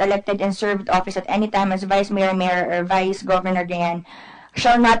nominee was elected and served office at any time as vice mayor, mayor, or vice governor ganyan,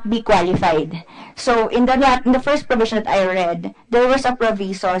 shall not be qualified. So in the first provision that I read, there was a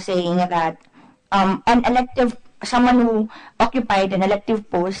proviso saying that someone who occupied an elective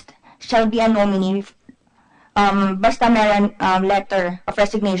post shall be a nominee. Basta meron letter of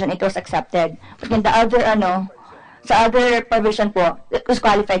resignation, it was accepted. But in the other sa other provision po, it was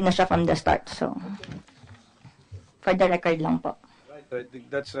qualified na siya from the start. So for the record lang po. Right.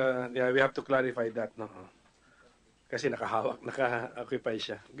 That's we have to clarify that, no. Kasi naka-occupy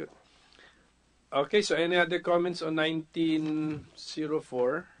siya. Good. Okay, so any other comments on 1904?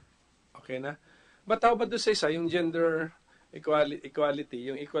 Okay na. But how about to say yung gender equality,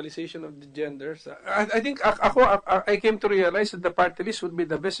 yung equalization of the genders? I think I came to realize that the party list would be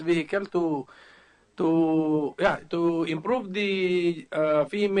the best vehicle to improve the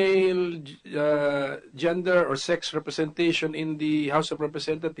female gender or sex representation in the House of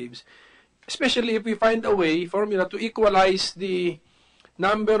Representatives, especially if we find a formula to equalize the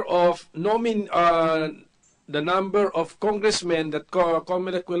number of congressmen that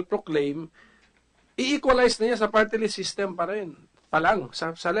COMELEC will proclaim. I-equalize na niya sa party list system pa rin.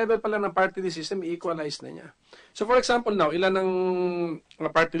 Sa level pa lang ng party list system, i-equalize na niya. So for example now, ilan ng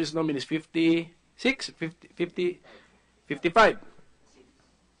party list nominees? 55? 55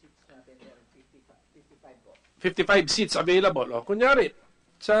 seats available. O, kunyari,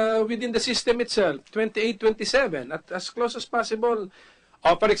 within the system itself, 28, 27, at as close as possible.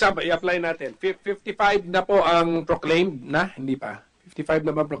 O, for example, i-apply natin. 55 na po ang proclaimed na, hindi pa. 55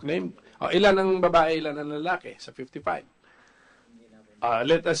 na ba proclaimed? O, ilan ang babae, ilan ang lalaki sa 55?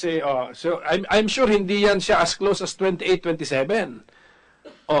 Let us say, so I'm sure hindi yan siya as close as 28, 27.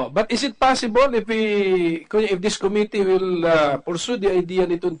 But is it possible if this committee will pursue the idea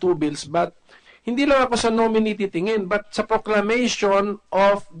nitong two bills, but hindi lang ako sa nominee titingin, but sa proclamation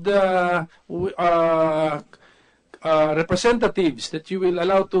of the representatives that you will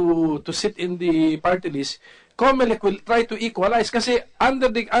allow to sit in the party list, COMELEC will try to equalize kasi under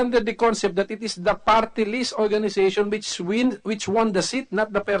the concept that it is the party list organization which won the seat,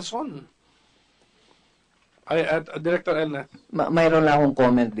 not the person. Director Elna. Mayroon lang akong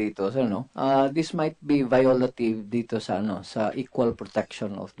comment dito, sir, no? This might be violative dito sa equal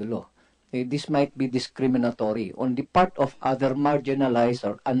protection of the law. This might be discriminatory on the part of other marginalized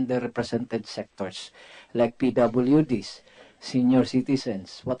or underrepresented sectors like PWDs, senior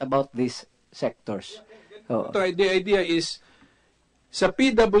citizens. What about these sectors? The idea is sa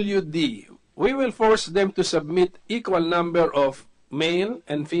PWD, we will force them to submit equal number of male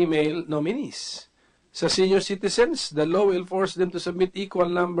and female nominees. Sa senior citizens, the law will force them to submit equal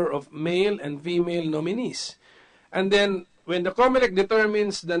number of male and female nominees. And then, when the COMELEC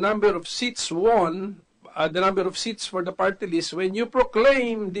determines the number of seats won, the number of seats for the party list, when you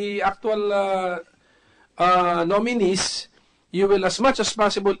proclaim the actual nominees, you will as much as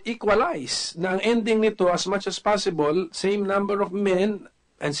possible equalize. Na ang ending nito, as much as possible, same number of men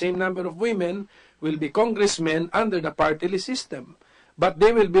and same number of women will be congressmen under the party list system. But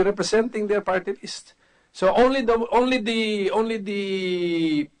they will be representing their party list. So only the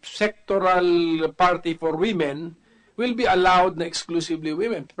sectoral party for women will be allowed na exclusively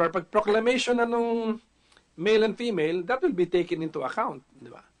women. Pag proclamation na nung male and female, that will be taken into account,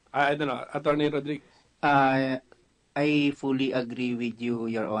 di ba? I don't know, Attorney Rodriguez. I fully agree with you,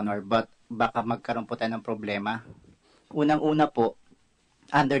 Your Honor, but baka magkaroon po tayo ng problema. Unang-una po,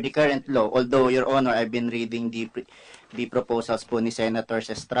 under the current law, although, Your Honor, I've been reading the proposals po ni Senator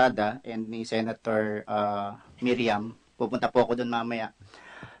Estrada and ni Senator Miriam, pupunta po ako doon mamaya.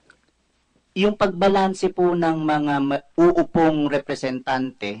 Yung pagbalanse po ng mga uupong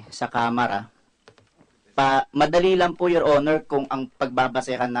representante sa Kamara, madali lang po, Your Honor, kung ang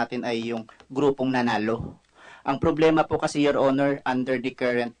pagbabasehan natin ay yung grupong nanalo. Ang problema po kasi, Your Honor, under the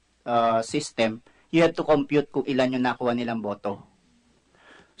current system, you have to compute kung ilan yung nakuha nilang boto.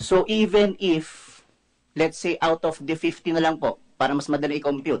 So even if, let's say, out of the 50 na lang po, para mas madali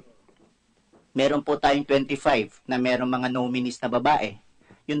i-compute, meron po tayong 25 na meron mga nominees na babae.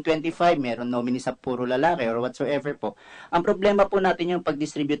 Yung 25, meron nominees na puro lalaki or whatsoever po. Ang problema po natin yung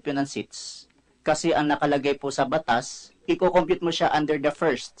pag-distribute po ng seats. Kasi ang nakalagay po sa batas, i-compute mo siya under the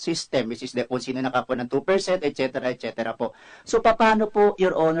first system, which is kung sino nakapo ng 2%, etc., etc. po. So, paano po,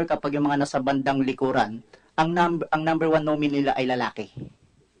 Your Honor, kapag yung mga nasa bandang likuran, ang number one nominee nila ay lalaki?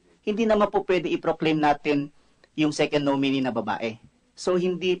 Hindi naman po pwede i-proclaim natin yung second nominee na babae. So,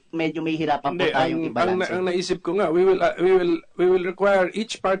 hindi, medyo may hirapan po tayong i-balance. Ang naisip ko nga, we will require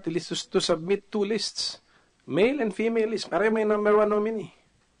each party list to submit 2 lists. Male and female list, para may number one nominee.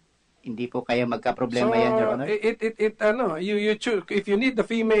 Hindi po kaya magka-problema yan, Your Honor? You choose. If you need the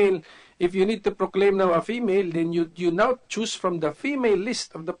female, if you need to proclaim now a female, then you now choose from the female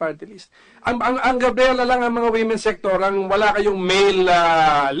list of the party list. Ang Gabriela lang ang mga women's sector, ang wala kayong male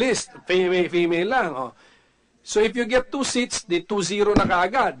list, female lang. Oh. So if you get 2 seats, the 2-0 na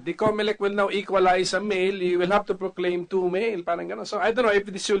kaagad. The COMELEC will now equalize a male. You will have to proclaim 2 male. Parang gano'n. So I don't know if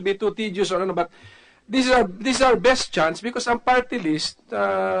this will be too tedious or ano, but this is our best chance because ang party list,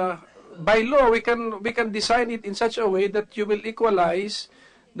 by law, we can design it in such a way that you will equalize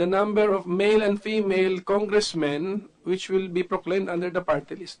the number of male and female congressmen which will be proclaimed under the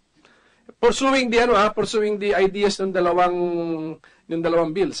party list. Pursuing the ideas ng dalawang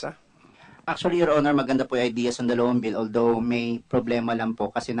bills, ha? Actually, Your Honor, maganda po yung ideas ng dalawang bill, although may problema lang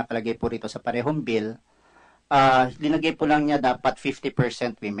po kasi nakalagay po rito sa parehong bill, linagay po lang niya dapat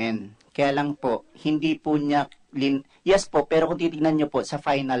 50% women. Kaya lang po, hindi po niya, yes po, pero kung titignan niyo po sa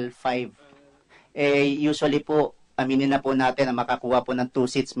final 5, usually po, aminin na po natin na makakuha po ng 2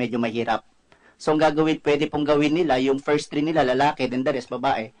 seats, medyo mahirap. So, ang pwede pong gawin nila, yung first 3 nila, lalaki, then the rest,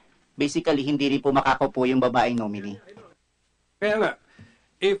 babae. Basically, hindi rin po makakupo yung babaeng nominee. Kaya nga,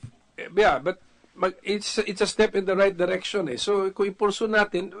 but it's a step in the right direction eh. So kung ipursu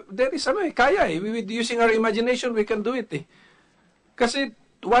natin, there is kaya eh. Using our imagination, we can do it eh. Kasi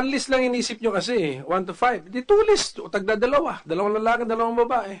 1 list lang inisip nyo kasi 1 to 5. Di 2 list, o tagda dalawang lalaki, dalawang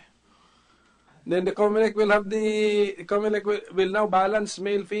babae. Then the COMELEC will now balance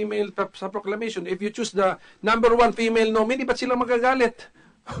male, female sa proclamation. If you choose the number 1 female nominee, ba't sila magagalit?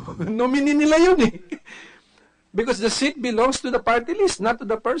 Nominee nila yun eh. Because the seat belongs to the party list, not to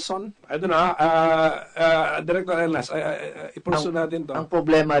the person. I don't know, Director Enlas, ipurso natin to. Ang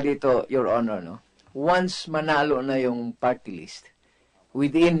problema dito, Your Honor, no? Once manalo na yung party list,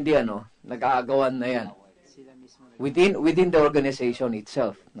 within the, nag-aagawan na yan. Within the organization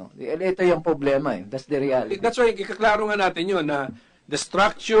itself, no? Ito yung problema eh. That's the reality. That's why, ikaklaro nga natin yun, na the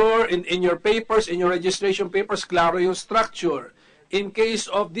structure, in your papers, in your registration papers, klaro yung structure. In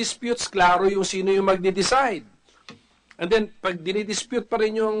case of disputes, klaro yung sino yung magde-decide. And then, pag dinidispute pa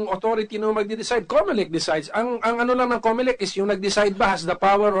rin yung authority na magde-decide, COMELEC decides. Ang ano lang ng COMELEC is yung nag-decide ba has the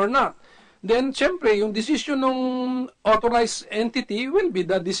power or not. Then, syempre, yung decision ng authorized entity will be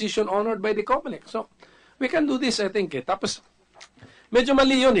the decision honored by the COMELEC. So, we can do this, I think. Eh. Tapos, medyo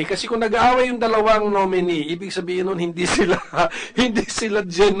mali yun eh. Kasi kung nag-aaway yung dalawang nominee, ibig sabihin nun, hindi sila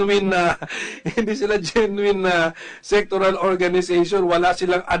genuine na sectoral organization. Wala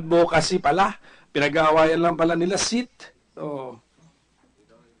silang advocacy pala. Pinag-aawayan lang pala nila seat. So,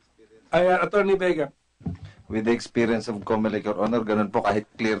 Attorney Vega. With the experience of COMELEC, Your Honor, ganun po kahit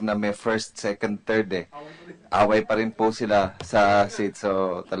clear na may first, second, third eh. Away pa rin po sila sa seat.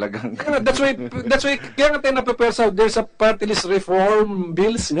 So, talagang... That's why kaya nga tayo napapersa, there's a party list reform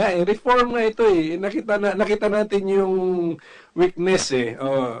bills nga eh. Reform nga ito eh. Nakita natin yung weakness eh.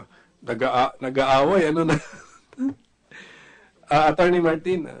 Nag-aaway, ano na. Attorney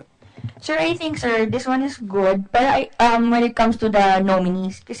Martin. Sir, I think, sir, this one is good. Pero when it comes to the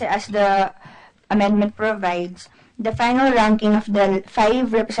nominees, kasi as the amendment provides, the final ranking of the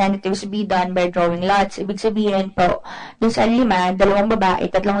 5 representatives be done by drawing lots. Ibig sabihin po, dun sa 5, 2 babae,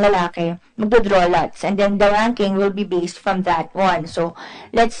 3 lalaki, magdodraw lots. And then the ranking will be based from that one. So,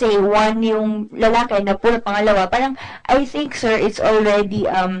 let's say 1 yung lalaki na puro pangalawa. Parang, I think, sir, it's already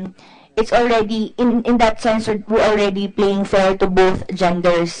in that sense we're already playing fair to both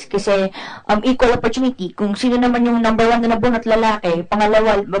genders kasi equal opportunity kung sino naman yung number 1 na nabunot lalaki,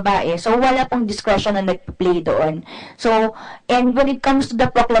 pangalawa babae, so wala pong discretion na nagpa-play doon. So, and when it comes to the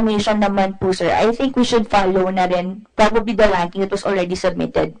proclamation naman po, sir, I think we should follow na rin probably the ranking that was already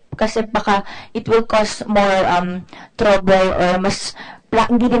submitted kasi baka it will cause more trouble or mas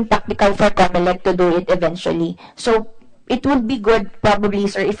hindi din practical for COMELEC to do it eventually. So, it would be good probably,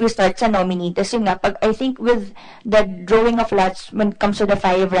 sir, if we start sa nominee. Kasi nga, I think with the drawing of lots when it comes to the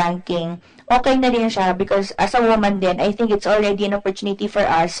 5 ranking, okay na rin siya because as a woman din, I think it's already an opportunity for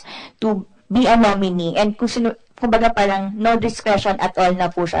us to be a nominee. And kumbaga parang no discretion at all na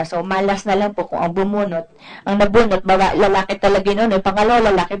po siya. So, malas na lang po kung ang nabunot, baga lalaki talaga yun,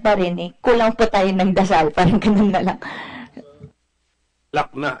 pangalawa lalaki pa rin, kulang po tayo ng dasal, parang ganun na lang.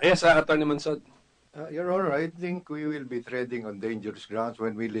 Lock na. Yes, Attorney Mansod. Your Honor, I think we will be treading on dangerous grounds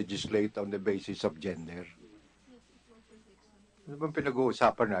when we legislate on the basis of gender. Ano bang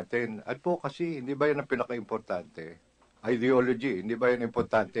pinag-uusapan natin? Advocacy, hindi ba yan ang pinaka-importante? Ideology, hindi ba yan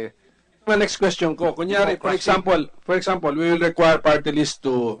importante? Next question ko. Kunyari, for example, we will require party list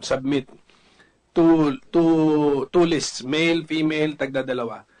to submit two lists, male, female,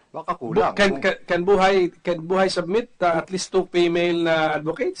 tagdadalawa. Baka kulang. Can Buhay submit at least 2 female na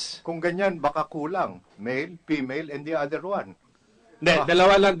advocates? Kung ganyan, baka kulang. Male, female, and the other one.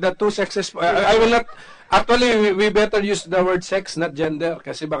 Dalawa lang, the two sexes. I will not, actually, we better use the word sex, not gender.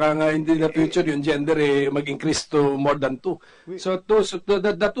 Kasi baka nga hindi the future yung gender mag-increase to more than 2. So,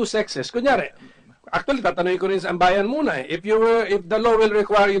 the two sexes. Kunyari, actually, tatanungin ko rin sa bayan muna. If the law will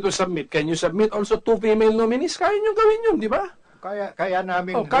require you to submit, can you submit also 2 female nominees? Kaya nyo gawin yun, di ba? Kaya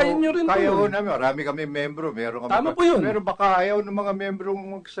namin. Kaya nyo rin kaya po. namin. Marami kami membro. Tama po yun. Pero baka ayaw ng mga membro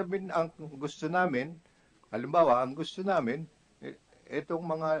magsabihin ang gusto namin. Halimbawa, ang gusto namin, itong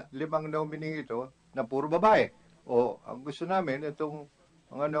mga 5 nominee ito na puro babae. O ang gusto namin, itong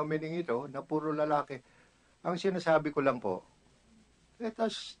mga nominee ito na puro lalaki. Ang sinasabi ko lang po, let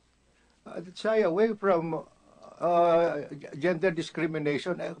us shy away from gender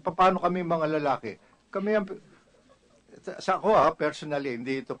discrimination. Paano kami mga lalaki? Kami sa ako personally,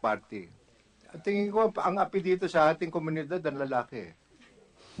 hindi ito party. Tingin ko, ang api dito sa ating komunidad ang lalaki.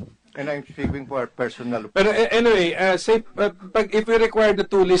 And I'm speaking for personal opinion. Pero anyway, if we require the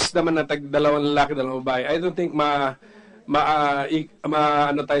 2 lists naman na dalawang lalaki, dalawang babae, I don't think ano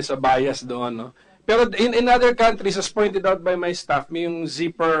tayo sa bias doon, no? Pero in other countries, as pointed out by my staff, may yung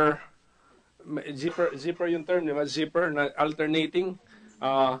zipper yung term, di ba? Zipper na alternating.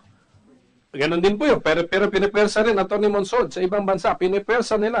 Ganon din po yun. Pero pinipersa rin, Atty. Monsod, sa ibang bansa,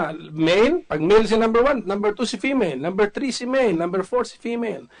 pinipersa nila. Male, pag male si number 1, number 2 si female, number 3 si male, number 4 si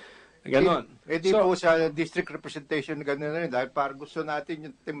female. Ganon. Di po sa district representation gano'n na rin dahil parang gusto natin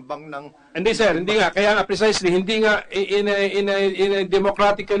yung timbang ng... Hindi sir, hindi nga. Kaya nga precisely, hindi nga in a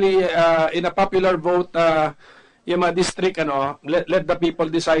democratically, in a popular vote, yung mga district, let the people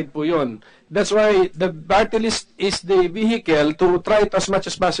decide po yun. That's why the party list is the vehicle to try to as much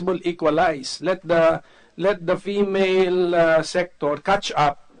as possible equalize. Let the female sector catch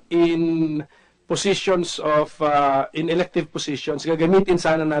up in positions of in elective positions. Gagamitin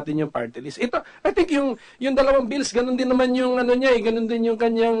sana natin yung party list. Ito, I think yung dalawang bills, ganun din naman yung ganun din yung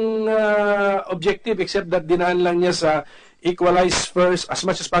kanyang objective, except that dinaan lang niya sa equalize first, as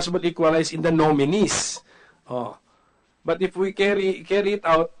much as possible equalize in the nominees. Oh. But if we carry it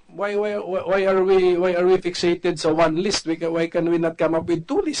out, why are we fixated sa one list? Why can we not come up with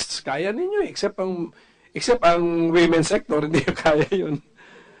 2 lists? Kaya ninyo, except ang women's sector, hindi kaya yun.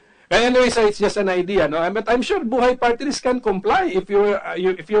 And anyway, so it's just an idea, no? But I'm sure Buhay party list can comply if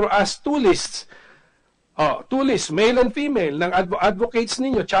you're asked 2 lists. 2 lists, male and female, ng advocates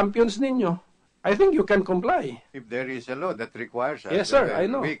ninyo, champions ninyo. I think you can comply. If there is a law that requires us, yes, sir, I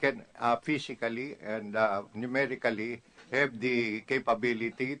know. We can physically and numerically have the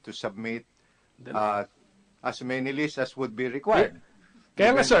capability to submit as many lists as would be required.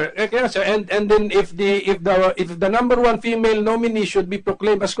 Kaya nga sir, and then if the number 1 female nominee should be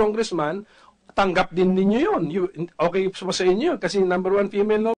proclaimed as congressman, tanggap din ninyo yun. Okay po sa inyo kasi number 1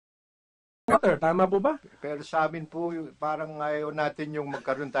 female nominee. Tama po ba? Pero sa amin po, parang ayaw natin yung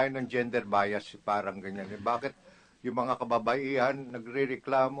magkaroon tayo ng gender bias, parang ganyan. Bakit yung mga kababaihan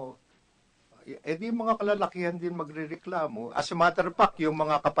nagre-reklamo? Di mga kalalakihan din magre-reklamo. As a matter of fact, yung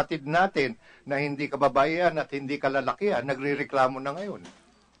mga kapatid natin na hindi kababaihan at hindi kalalakihan, nagre-reklamo na ngayon.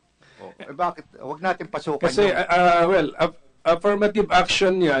 Bakit? Huwag natin pasukan. Kasi, affirmative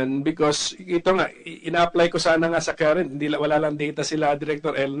action yan because ito nga, ina-apply ko sana nga sa current, wala lang data sila,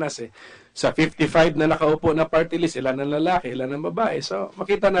 Director Elnas Sa 55 na nakaupo na party list, ilan ang lalaki, ilan ang babae. So,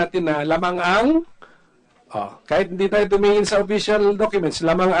 makita natin na lamang ang, kahit hindi tayo tumingin sa official documents,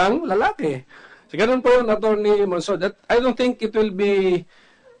 lamang ang lalaki. So, ganun po yun, Atty. Monsod. I don't think it will be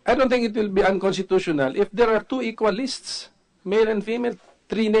unconstitutional if there are 2 equal lists, male and female.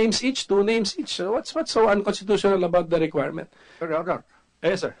 3 names each, 2 names each. So what's so unconstitutional about the requirement?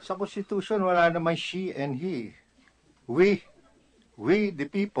 Yes, sir. Sa Constitution, wala naman she and he. We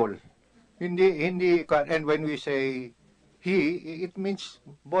the people. Hindi, and when we say he, it means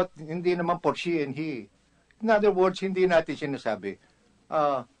both, hindi naman for she and he. In other words, hindi natin sinasabi,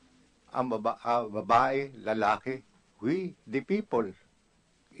 ang babae, lalaki, we, the people,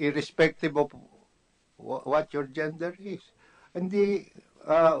 irrespective of what your gender is. Hindi,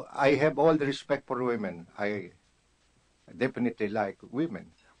 I have all the respect for women. I definitely like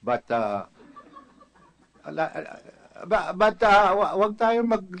women. But wag tayo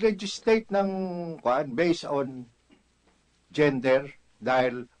mag-legislate ng based on gender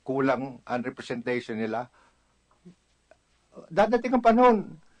dahil kulang ang representation nila. Dadating ang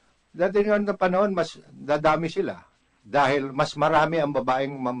panahon, mas dadami sila dahil mas marami ang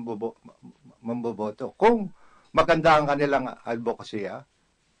babaeng mamboboto. Kung maganda ang kanilang advokasya,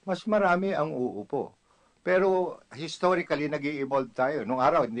 mas marami ang uupo. Pero historically, nag-i-evolve tayo. Nung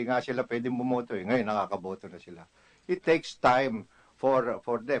araw, hindi nga sila pwedeng bumoto. Ngayon, nakakaboto na sila. It takes time for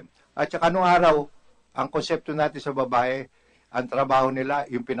them. At saka nung araw, ang konsepto natin sa babae, ang trabaho nila,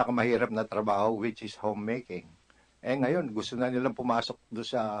 yung pinakamahirap na trabaho, which is homemaking. Ngayon, gusto na nilang pumasok doon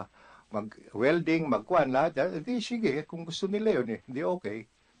sa mag-welding, magkuhan, lahat. Sige, kung gusto nila yun, hindi okay.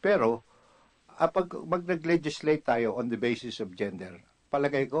 Pero, pag mag-legislate tayo on the basis of gender,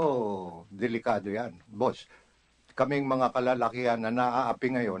 palagay ko, delikado yan. Boss, kaming mga kalalakihan na naaapi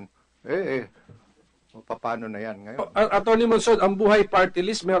ngayon, paano na yan ngayon? Attorney Monson, ang buhay party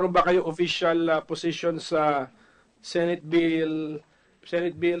list, meron ba kayong official position sa Senate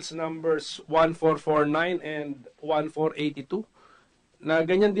Bills numbers 1449 and 1482? Na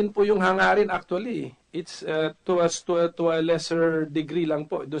ganyan din po yung hangarin actually. It's to a lesser degree lang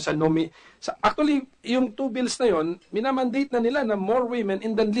po doon sa actually yung two bills na yon, minamandate na nila na more women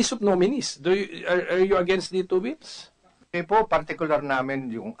in the list of nominees. Are you against the two bills? Po, particular namin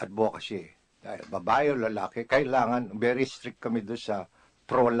yung advocacy. Dahil babae o lalaki, kailangan very strict kami doon sa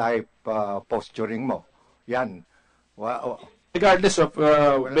pro-life posturing mo. Yan. Regardless of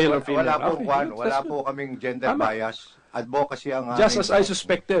male or female. Wala po kaming gender bias. Advocacy ang just as I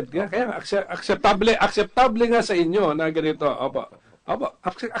suspected. Kaya acceptable nga sa inyo na ganito. Opo,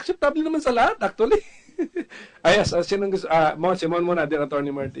 acceptable naman sa lahat actually. Ayos, sinong gusto? Simon muna din,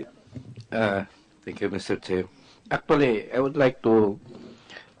 Attorney Martin. Thank you, Mr. Chair. Actually, I would like to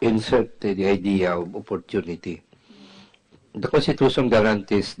insert the idea of opportunity. The Constitution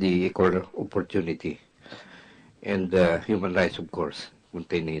guarantees the equal opportunity, and human rights, of course,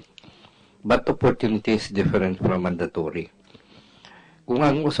 contain it. But opportunity is different from mandatory. Kung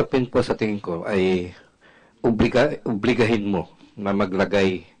ang usapin po sa tingin ko ay obligahin mo na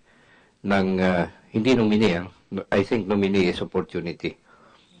maglagay ng hindi nominee, I think nominee is opportunity.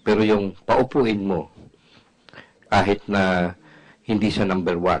 Pero yung paupuin mo kahit na hindi siya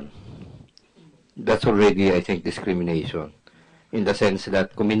number one, that's already, I think, discrimination. In the sense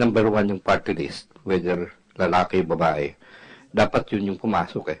that kung may number one yung party list, whether lalaki o babae, dapat yun yung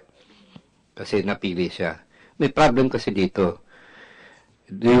pumasok kasi napili siya. May problem kasi dito.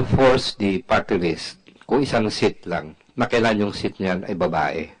 Do you force the party list kung isang seat lang, na kailan yung seat niyan ay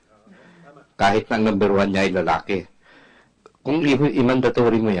babae? Kahit na number one niya ay lalaki. Kung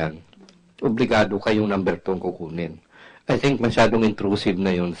i-mandatory mo yan, obligado kayong number 2 kukunin. I think masyadong intrusive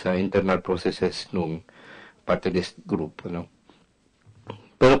na yun sa internal processes ng party list group.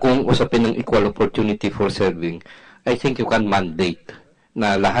 Pero kung usapin ng equal opportunity for serving, I think you can mandate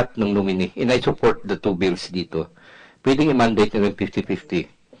na lahat ng nominee, and I support the two bills dito, pwedeng i-mandate nila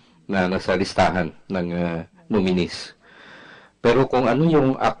 50-50 na nasa listahan ng nominees. Pero kung ano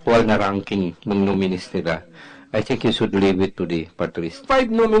yung actual na ranking ng nominees nila, I think you should leave it to the party list.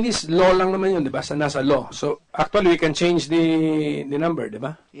 5 nominees, law lang naman yun, di ba? Nasa law. So, actually, we can change the number, di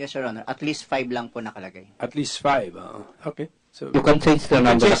ba? Yes, Your Honor. At least 5 lang po nakalagay. At least 5. Okay. So, you can change the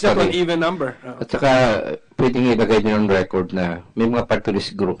number. Change that one even number. At saka, pwedeng ilagay din ng record na may mga party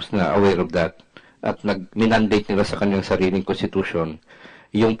list groups na aware of that at minandate nila sa kanilang sariling constitution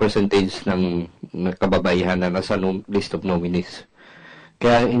yung percentage ng kababaihan na nasa list of nominees.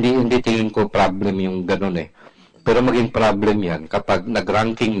 Kaya hindi tingin ko problem yung ganun Pero maging problem yan kapag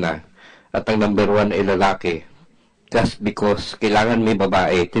nag-ranking na at ang number 1 ay lalaki, just because kailangan may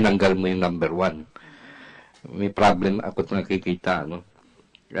babae, tinanggal mo yung number 1. May problem ako nakikita,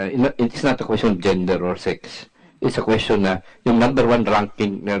 it's not a question of gender or sex. It's a question na yung number 1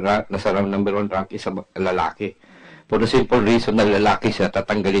 ranking, nasa number 1 rank is lalaki. For the simple reason na lalaki siya,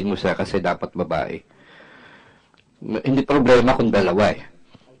 tatanggalin mo siya kasi dapat babae. Hindi problema kung dalawa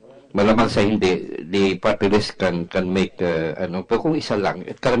Malamang sa hindi, the party list can make, pero kung isa lang,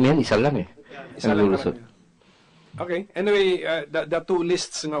 at karamihan isa lang Isa lang. Okay. Anyway, the two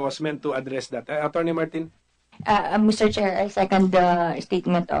lists nga was meant to address that. Attorney Martin? Mr. Chair, I second the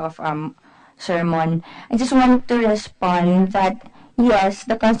statement of Sermon. I just want to respond that, yes,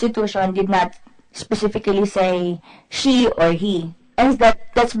 the Constitution did not specifically say she or he. as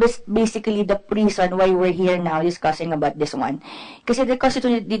that's basically the reason why we're here now discussing about this one. Kasi the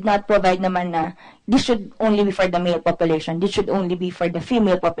Constitution did not provide naman na this should only be for the male population, this should only be for the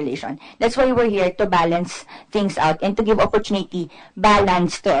female population. That's why we're here to balance things out and to give opportunity,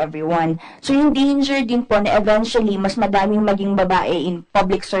 balance to everyone. So yung danger din po na eventually mas madaming maging babae in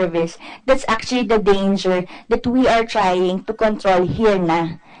public service, that's actually the danger that we are trying to control here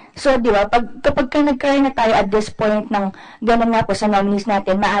na. So, di ba, kapag nagkaroon na tayo at this point ng ganun nga po sa nominees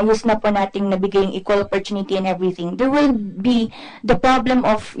natin, maayos na po nating nabigay yung equal opportunity and everything, there will be the problem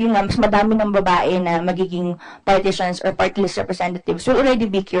of, yun nga, mas madami ng babae na magiging politicians or party list representatives will already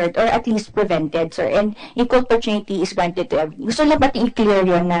be cured or at least prevented, sir. And equal opportunity is granted to everyone. Gusto lang natin i-clear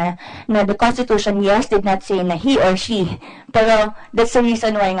yun na the Constitution, yes, did not say na he or she, pero that's the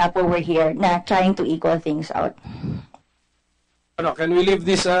reason why nga po we're here, na trying to equal things out. Can we leave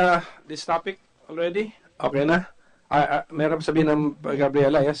this topic already? Okay na? Meron sabihin ng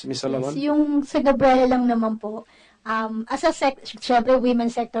Gabriela, yes, Ms. Solomon? Yes, yung sa Gabriela lang naman po, as a syempre,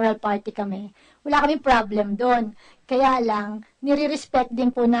 women's sectoral party kami, wala kaming problem doon. Kaya lang, nire-respect din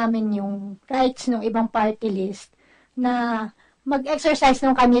po namin yung rights ng ibang party list na mag-exercise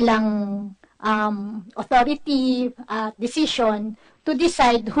ng kanilang authority, decision to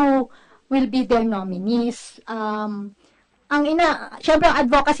decide who will be their nominees. Syempre, ang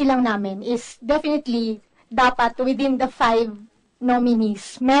advocacy lang namin is definitely dapat within the 5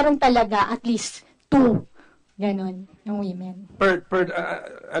 nominees, meron talaga at least 2, ganon, ng women.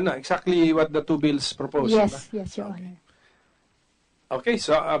 Exactly what the 2 bills propose? Yes, yes, Your Honor. Okay,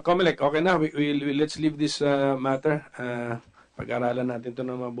 so, Comelec, okay na. Let's leave this matter. Pag-aralan natin ito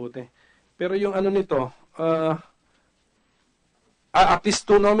ng mabuti. Pero yung nito, at least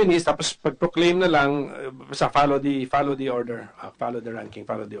 2 nominees, tapos pag-proclaim na lang, follow the order, follow the ranking,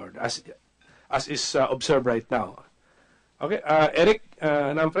 follow the order, as is observed right now. Okay, Eric,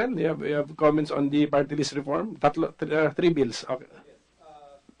 friend, you have comments on the party list reform? 3 bills. Okay.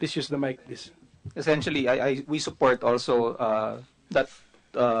 Please use the mic, please. Essentially, we support also that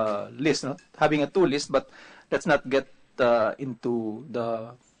list, no? Having a 2 list, but let's not get into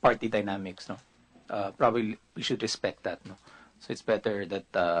the party dynamics. No? Probably we should respect that. No? So it's better that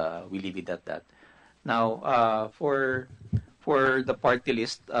we leave it at that. Now, for the party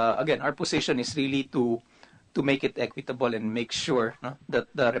list, again, our position is really to make it equitable and make sure, no, that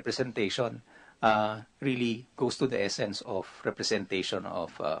the representation really goes to the essence of representation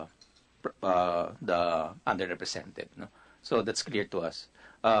of the underrepresented. No? So that's clear to us.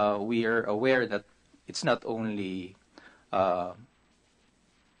 We are aware that it's not only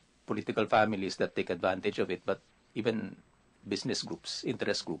political families that take advantage of it, but even business groups,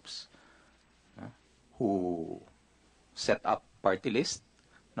 interest groups, who set up party list,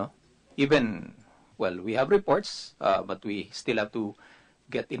 no? Even, well, we have reports, but we still have to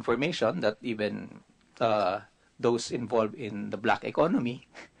get information that even those involved in the black economy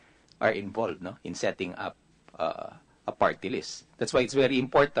are involved, no, in setting up a party list. That's why it's very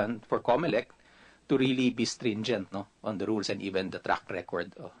important for COMELEC to really be stringent, no, on the rules and even the track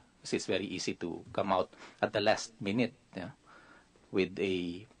record. Because it's very easy to come out at the last minute, yeah, with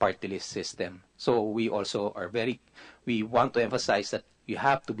a party list system. So we also are we want to emphasize that you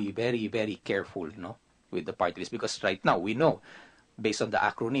have to be very, very careful, no, with the party list, because right now we know, based on the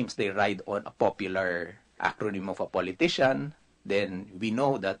acronyms, they ride on a popular acronym of a politician. Then we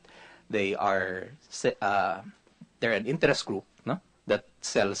know that they are they're an interest group, no, that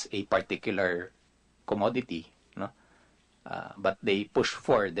sells a particular commodity, no, but they push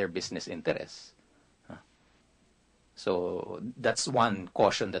for their business interests. So that's one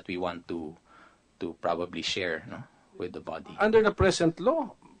caution that we want to probably share, no, with the body. Under the present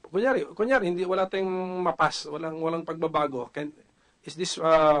law, kunyari hindi wala tayong mapas, walang pagbabago. Is this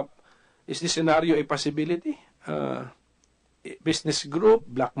scenario a possibility? Business group,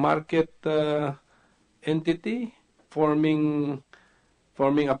 black market entity forming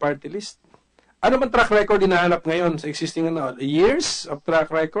a party list? Ano man track record hinahanap ngayon sa existing years of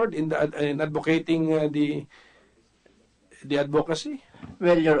track record in advocating the advocacy?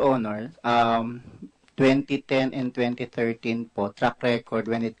 Well, Your Honor, 2010 and 2013 po, track record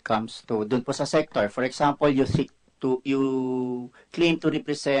when it comes to, dun po sa sector. For example, you claim to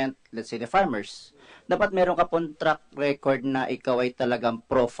represent, let's say, the farmers. Dapat meron ka pong track record na ikaw ay talagang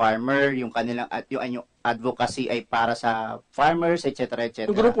pro-farmer, yung yung advocacy ay para sa farmers, etc., etc.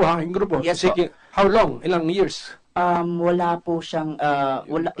 Yung grupo. Yes, how long? Ilang years? Wala po siyang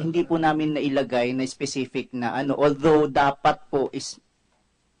hindi po namin nailagay na specific na although dapat po is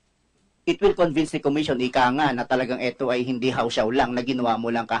it will convince the commission, ika nga, na talagang ito ay hindi hawsyaw lang, na ginawa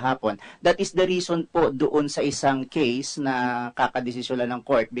mo lang kahapon. That is the reason po doon sa isang case na kakadesisyon lang ng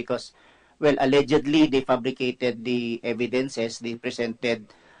court because, well, allegedly, they fabricated the evidences, they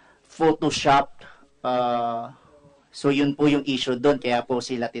presented photoshopped, so yun po yung issue doon, kaya po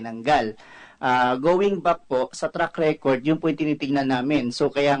sila tinanggal. Going back po sa track record, yun po yung tinitingnan namin. So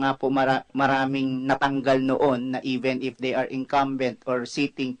kaya nga po maraming natanggal noon na even if they are incumbent or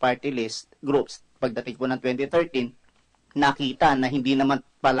sitting party list groups, pagdating po ng 2013, nakita na hindi naman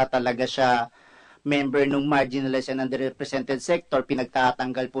pala talaga siya member ng marginalized and underrepresented sector,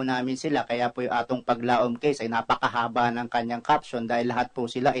 pinagtatanggal po namin sila. Kaya po yung atong paglaom case ay napakahaba ng kanyang caption dahil lahat po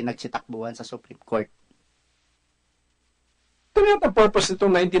sila ay nagsitakbuhan sa Supreme Court. Ito na yung purpose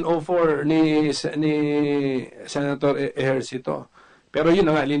nitong 1904 ni Senator Ejercito. Pero yun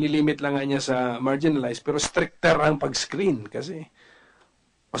na nga, linilimit lang nga niya sa marginalized, pero stricter ang pag-screen kasi.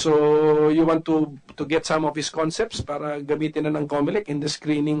 So, you want to get some of his concepts para gamitin na ng COMELEC in the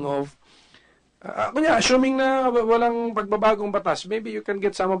screening of, assuming na walang pagbabagong batas, maybe you can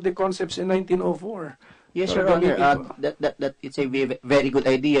get some of the concepts in 1904. Yes, Your Honor, that it's a very good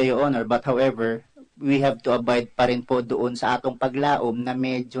idea, Your Honor, but however, we have to abide pa rin po doon sa atong paglaom na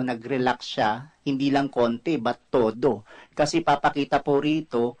medyo nag-relax siya, hindi lang konti, but todo. Kasi papakita po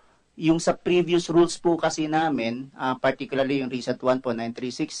rito, yung sa previous rules po kasi namin, particularly yung recent one po,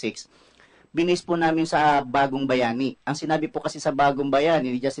 9366, binis po namin sa Bagong Bayani. Ang sinabi po kasi sa Bagong Bayani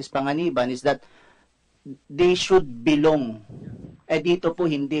ni Justice Panganiban is that they should belong. Dito po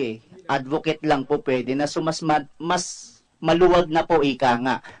hindi. Advocate lang po pwede na mas maluwag na po ika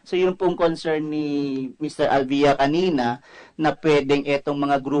nga. So yung pong concern ni Mr. Alvia kanina na pwedeng etong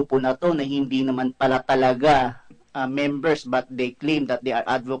mga grupo na to na hindi naman pala talaga members but they claim that they are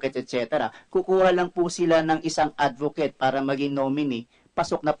advocates, etc. Kukuha lang po sila ng isang advocate para maging nominee.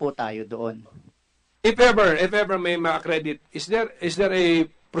 Pasok na po tayo doon. If ever may ma-accredit, is there a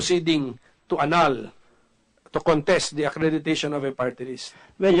proceeding to annul, to contest the accreditation of a party list?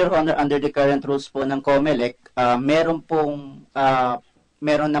 Well, Your Honor, under the current rules po ng COMELEC, meron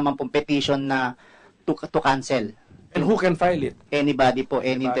naman pong petition na to cancel. And who can file it? Anybody po,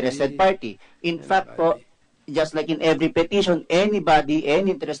 any interested party. In fact po, just like in every petition, any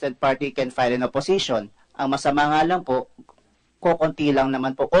interested party can file an opposition. Ang masama nga lang po, kokonti lang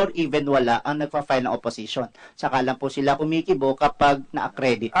naman po or even wala ang nagpa-file ng opposition. Saka lang po sila kumikibo kapag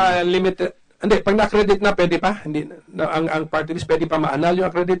na-accredit. Limited. Hindi, pag na-accredit na, pwede pa? Hindi, ang party list, pwede pa ma-annul yung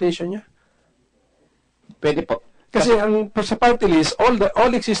accreditation niya? Pwede po. Kasi sa party list,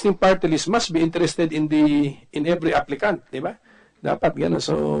 all existing party list must be interested in every applicant, di ba? Dapat gano'n.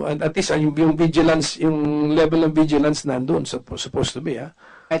 So, at least yung vigilance, yung level of vigilance nandun, supposed to be, ha?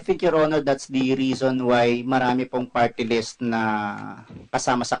 I think, Your Honor, that's the reason why marami pong party list na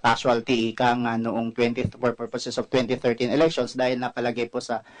kasama sa casualty ika nga noong for purposes of 2013 elections dahil nakalagay po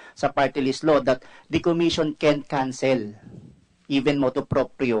sa party list law that the commission can cancel even motu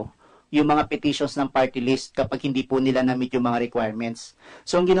proprio yung mga petitions ng party list kapag hindi po nila na-meet yung mga requirements.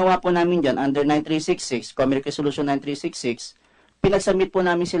 So, ang ginawa po namin dyan, under 9366, COMELEC Resolution 9366, pinagsubmit po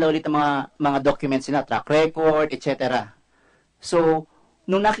namin sila ulit ang mga documents nila, track record, etc. So,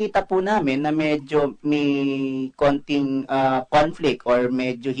 nung nakita po namin na medyo may konting conflict or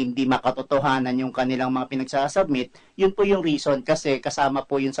medyo hindi makatotohanan yung kanilang mga pinagsasubmit, yun po yung reason kasi kasama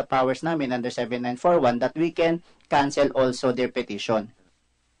po yun sa powers namin under 7941 that we can cancel also their petition.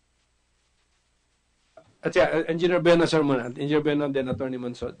 At Engineer Beno, sir muna. Engineer Beno, then Attorney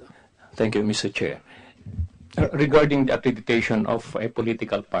Monsod. Thank you, Mr. Chair. Regarding the accreditation of a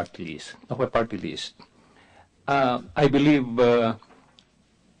political party list, I believe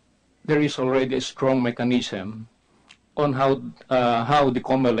there is already a strong mechanism on how the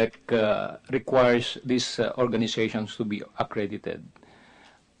COMELEC requires these organizations to be accredited.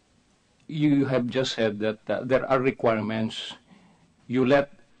 You have just said that there are requirements. You let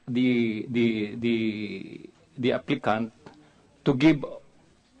the applicant to give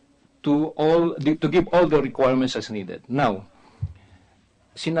all the requirements as needed. Now,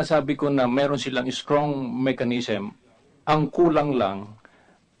 sinasabi ko na meron silang strong mechanism. Ang kulang lang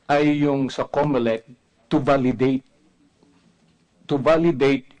ay yung sa COMELEC to validate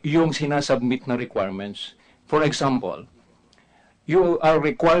yung sinasubmit na requirements. For example,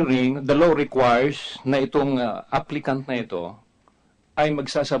 the law requires na itong applicant na ito ay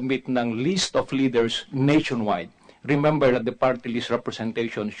magsasubmit ng list of leaders nationwide. Remember that the party list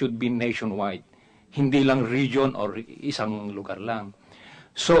representation should be nationwide, hindi lang region or isang lugar lang.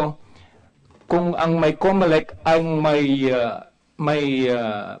 So, kung ang may COMELEC ay may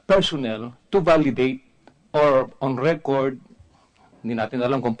personnel to validate or on record Hindi natin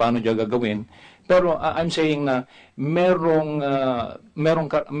alam kung paano diya gagawin. Pero I'm saying na merong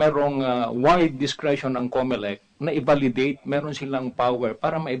wide discretion ng COMELEC na i-validate, meron silang power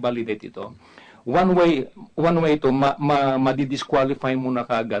para ma-validate ito. One way to ma-disqualify muna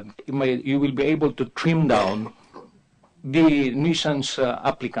kaagad, you will be able to trim down the nuisance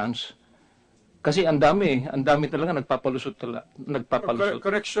applicants. Kasi ang dami talaga nagpapalusot.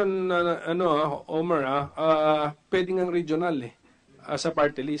 Correction, Omer, pwedeng ang regional sa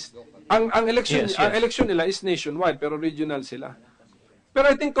party list. Ang election nila is nationwide, pero regional sila. Pero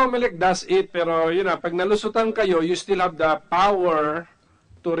I think COMELEC does it, pero pag nalusutan kayo, you still have the power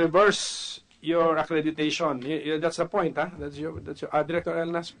to reverse your accreditation. That's the point, huh? That's your Director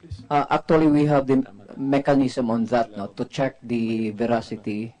Elnas, please. Actually, we have the mechanism on that, to check the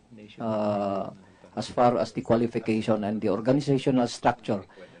veracity as far as the qualification and the organizational structure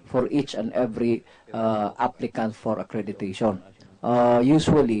for each and every applicant for accreditation.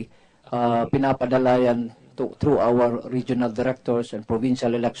 Usually, pinapadala yan through our regional directors and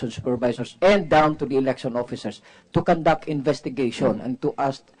provincial election supervisors and down to the election officers to conduct investigation and to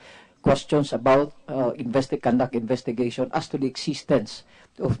ask questions about conduct investigation as to the existence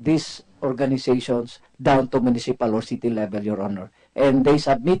of these organizations down to municipal or city level, Your Honor. And they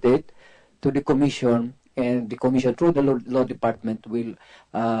submit it to the commission, and the commission through the law department will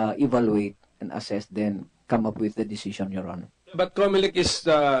evaluate and assess, then come up with the decision, Your Honor. But COMELEC is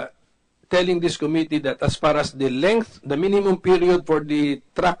telling this committee that as far as the minimum period for the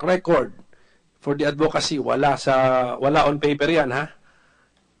track record for the advocacy, wala on paper yan, ha?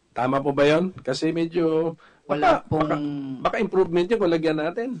 Tama po ba yun? Kasi medyo baka improvement yun kung lagyan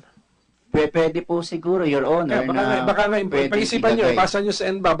natin. Pwede po siguro, Your Honor, baka nga pag-isipan nyo, pasa nyo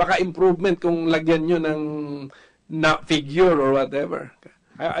sa ENBA, baka improvement kung lagyan nyo ng figure or whatever.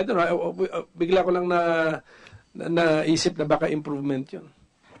 I don't know, bigla ko lang naisip na baka improvement yun.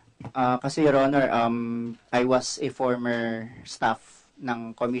 Kasi, Your Honor, I was a former staff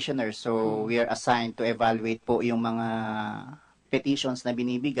ng commissioner, so we are assigned to evaluate po yung mga petitions na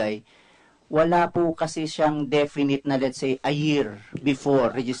binibigay. Wala po kasi siyang definite na, let's say, a year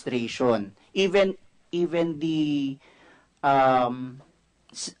before registration. Even the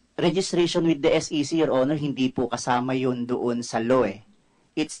registration with the SEC, Your Honor, hindi po kasama yun doon sa law eh.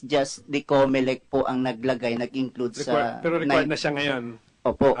 It's just the COMELEC po ang nag-include sa... Pero required na siya ngayon.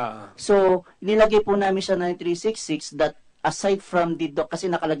 Opo. So, nilagay po namin siya 9366 that aside from the kasi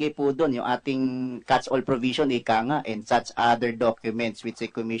nakalagay po doon yung ating catch-all provision, ika nga, and such other documents which a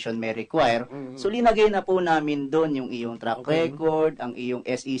commission may require. So, linagay na po namin doon yung iyong track record, ang iyong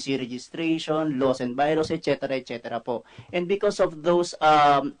SEC registration, laws and bylaws, etc., etc. po. And because of those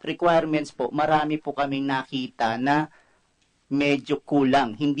requirements po, marami po kaming nakita na medyo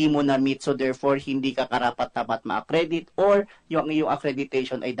kulang. Hindi mo na-meet, so therefore, hindi ka karapat-dapat ma-accredit or yung iyong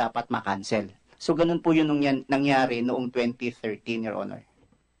accreditation ay dapat ma-cancel. So, ganun po yun nangyari noong 2013, Your Honor.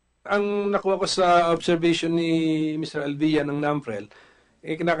 Ang nakuha ko sa observation ni Mr. Alvia ng NAMFREL,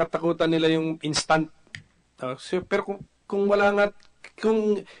 kinakatakutan nila yung instant. Pero kung wala nga,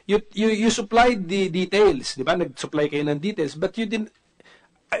 kung you supplied the details, di ba? Nag-supply kayo ng details, but you didn't,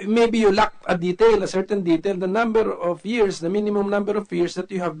 maybe you lacked a certain detail, the minimum number of years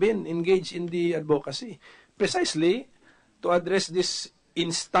that you have been engaged in the advocacy. Precisely to address this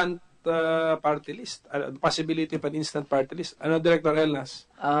instant party list, possibility of an instant party list. Director Elnas?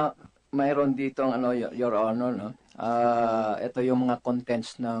 Mayroon dito Your Honor, no? Ito yung mga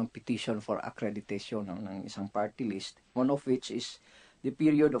contents ng petition for accreditation ng isang party list, one of which is the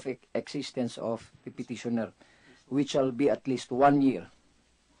period of existence of the petitioner, which shall be at least 1 year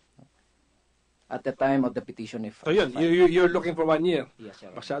at the time of the petition. So yun, you're looking for 1 year. Yes, sir.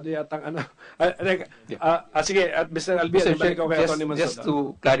 Masyado yatang sige, at Mr. Albion, just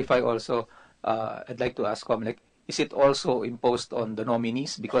to clarify also, I'd like to ask COMELEC, is it also imposed on the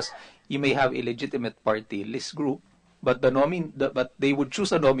nominees? Because you may have a legitimate party list group, but but they would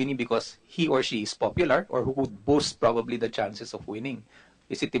choose a nominee because he or she is popular or who would boost probably the chances of winning.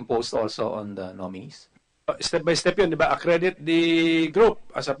 Is it imposed also on the nominees? Step by step yun, di ba? Accredit the group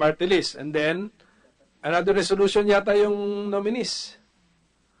as a party list, and then another resolution yata yung nominees.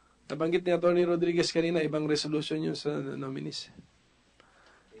 Nabanggit ni Atty. Rodriguez kanina, ibang resolution yun sa nominees.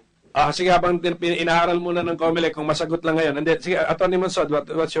 Sige, habang inaaral muna ng COMELEC kung masagot lang ngayon. And then, sige, Atty. Monsod,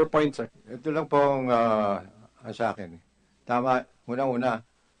 what's your point, sir? Ito lang pong sa akin. Tama, una-una,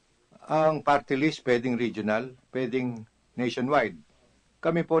 ang party list pwedeng regional, pwedeng nationwide.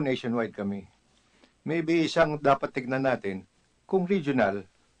 Kami po, nationwide kami. Maybe isang dapat tignan natin, kung regional,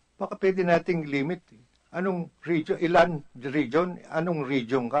 baka pwede nating limit. Anong region, ilan region, anong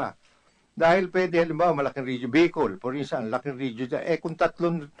region ka? Dahil pwede, halimbawa, malaking region, Bicol, for instance, laking region dyan. Kung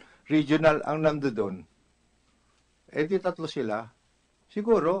 3 regional ang nandoon, di 3 sila.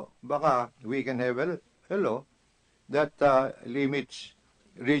 Siguro, baka we can have a law that limits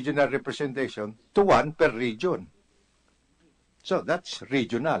regional representation to 1 per region. So, that's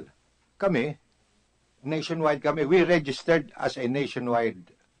regional. Kami, nationwide kami, we registered as a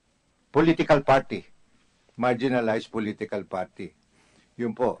nationwide political party, marginalized political party.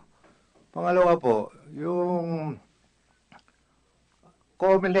 Yun po. Pangalawa po, yung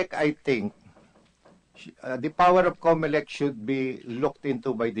COMELEC, I think, the power of COMELEC should be looked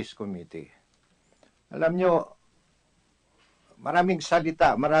into by this committee. Alam nyo, maraming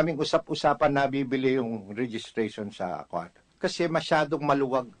salita, maraming usap-usapan na bibili yung registration sa aquat. Kasi masyadong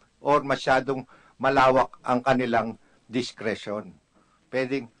maluwag or masyadong malawak ang kanilang discretion.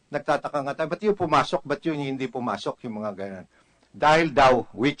 Pwedeng, nagtataka nga tayo, ba't yung pumasok, ba't yung hindi pumasok, yung mga ganyan. Dahil daw,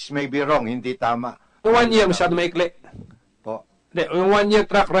 which may be wrong, hindi tama. Yung 1 year, masyado maikli. Po. Yung 1 year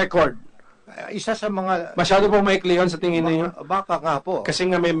track record. Isa sa mga... Masyado po maikli yun sa tingin ninyo? Baka nga po. Kasi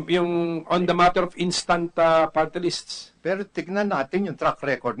nga may yung on the matter of instant party lists. Pero tignan natin yung track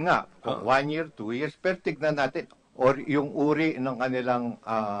record nga. 1 year, 2 years, pero tignan natin. Or yung uri ng kanilang...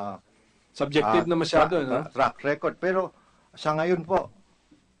 subjective na masyado, no? Track record. Pero sa ngayon po,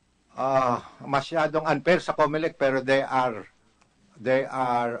 masyadong unfair sa COMELEC, pero they are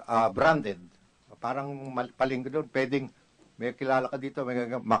branded. Parang palinggo doon. Pwedeng may kilala ka dito,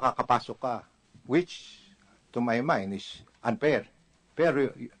 makakapasok ka. Which, to my mind, is unfair.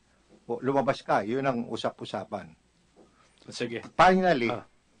 Pero lumabas ka, yun ang usap-usapan. Sige. Finally,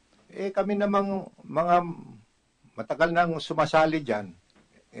 kami namang mga matagal nang sumasali dyan,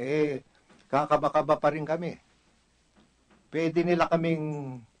 kakaba-kaba pa rin kami. Pwede nila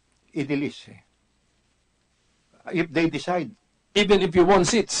kaming i-delist. If they decide. Even if you won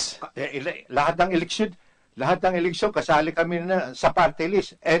seats. Lahat ng eleksyon, kasali kami na sa party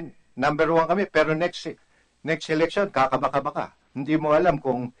list. And number 1 kami, pero next election, kakaba-kaba ka. Hindi mo alam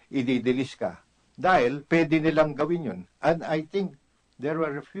kung i-delist ka. Dahil pwede nilang gawin yun. And I think there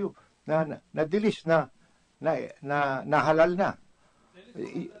were a few na delist na halal na.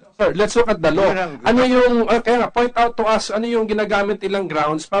 Sir, let's look at the law. Ano yung, kaya nga, point out to us, ano yung ginagamit ilang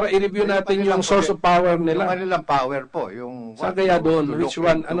grounds para i-review natin yung source of power nila. Yung kanilang power po. Saan kaya doon? Which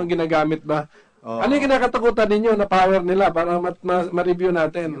one? Anong ginagamit ba? Ano yung kinakatakutan ninyo na power nila para ma-review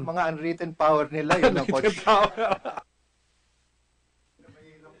natin? Yung mga unwritten power nila, yun ang coach.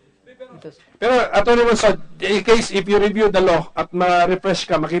 Pero, Atty. Mansod, in case if you review the law at ma-refresh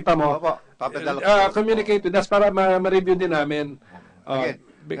ka, makita mo, communicate with us para ma-review din namin.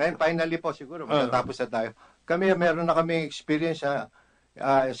 Ngayon, finally po, siguro, matatapos na tayo. Meron na kami experience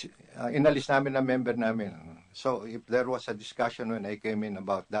inalis namin na member namin. So, if there was a discussion when I came in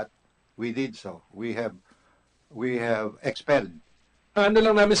about that, we did so. We have expelled. Ano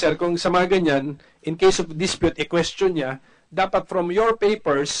lang namin, sir, kung sa mga ganyan, in case of dispute, i-question niya, dapat from your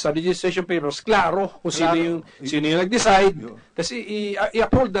papers, sa registration papers, klaro kung sino yung nag-decide. Kasi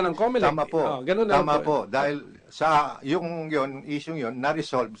i-uphold na ng COMELEC. Tama po. Tama po. Dahil sa yung issue yun,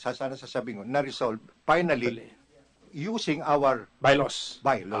 na-resolve, sana sasabihin ko, na-resolve, finally, using our bylaws.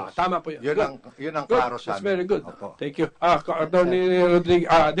 Tama po yun. Yun ang klaro sa amin. That's very good. Opo. Thank you. Attorney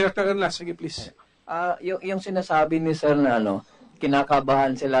Rodriguez, Director Anlas, sige please. Yung sinasabi ni Sir na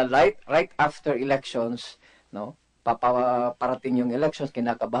kinakabahan sila right after elections, no? Parating yung elections,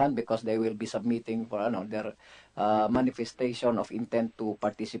 kinakabahan because they will be submitting for their manifestation of intent to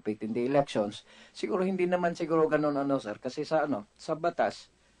participate in the elections. Siguro hindi naman siguro ganun sir, kasi sa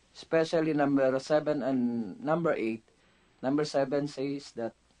batas, especially number 7 and number 8, number 7 says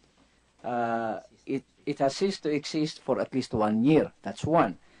that it has ceased to exist for at least 1 year. That's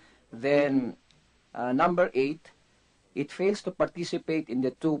one. Then number 8, it fails to participate in the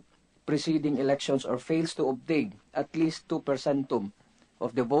 2 preceding elections or fails to obtain at least 2%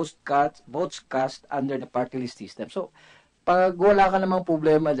 of the votes cast under the party list system. So, pag wala ka namang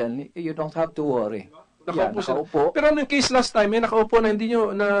problema dyan, you don't have to worry. Nakaupo. Pero anong case last time, nakaupo na hindi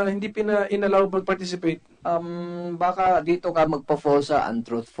inallow mag-participate? Baka dito ka magpa-fall sa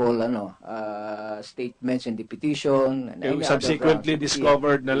untruthful statements in the petition. Yung subsequently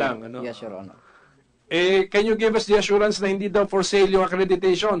discovered na lang. Yes, Your Honor. Can you give us the assurance na hindi daw for sale yung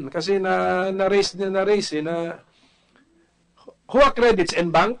accreditation? Kasi na-raise who accredits?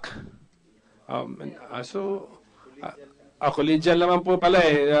 NBank? Collegial naman po pala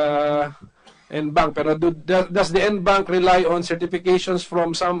NBank. Pero does the NBank rely on certifications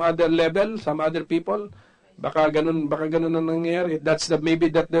from some other level, some other people? Baka ganun ang nangyayari. That's the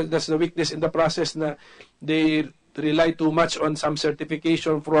weakness in the process na they rely too much on some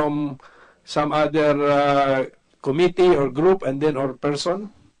certification from some other committee or group and then or person?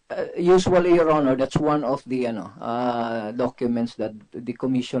 Usually, Your Honor, that's one of the documents that the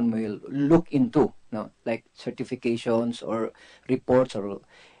commission will look into, like certifications or reports or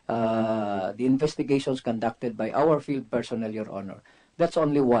the investigations conducted by our field personnel, Your Honor. That's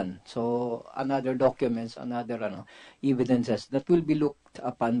only one. So another documents, another evidences that will be looked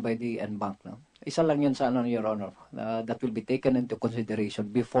upon by the NBank. Isa lang yun sa Your Honor, that will be taken into consideration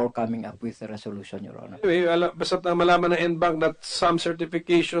before coming up with the resolution, Your Honor. Anyway, basta malaman ng NBank that some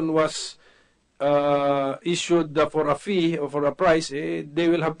certification was issued for a fee or for a price, they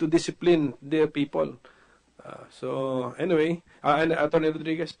will have to discipline their people. So, anyway, Attorney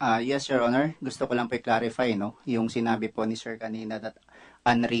Rodriguez. Yes, Your Honor. Gusto ko lang po i-clarify, yung sinabi po ni Sir kanina that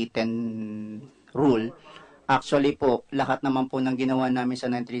unwritten rule. Actually po, lahat naman po ng ginawa namin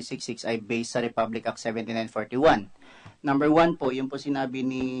sa 9366 ay based sa Republic Act 7941. Number 1 po, yung po sinabi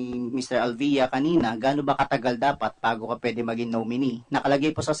ni Mr. Alvia kanina, gaano ba katagal dapat bago ka pwede maging nominee?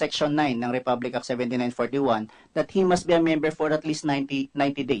 Nakalagay po sa Section 9 ng Republic Act 7941 that he must be a member for at least 90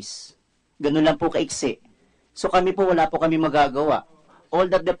 days. Ganun lang po kaiksi. So kami po, wala po kami magagawa.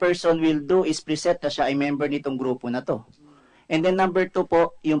 All that the person will do is present na siya ay member nitong grupo na to. And then number 2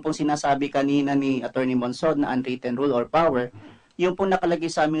 po, yung pong sinasabi kanina ni Attorney Monsod na unwritten rule or power, yung pong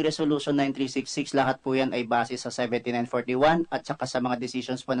nakalagay sa aming Resolution 9366, lahat po yan ay base sa 7941 at saka sa mga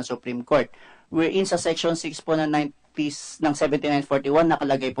decisions po ng Supreme Court. Wherein sa Section 6 po ng 7941,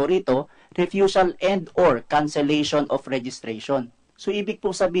 nakalagay po rito, refusal and or cancellation of registration. So ibig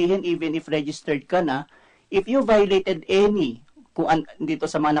po sabihin, even if registered ka na, if you violated any dito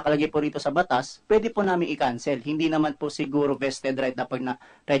sa mga nakalagay po rito sa batas, pwede po namin i-cancel. Hindi naman po siguro vested right na pag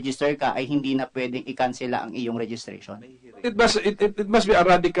na-register ka ay hindi na pwedeng i-cancel ang iyong registration. It must be a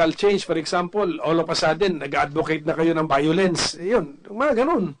radical change. For example, all of a sudden, nag-advocate na kayo ng violence. Yun, mga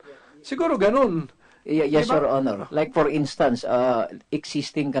ganun. Siguro ganun. Yes, diba? Your Honor. Like for instance,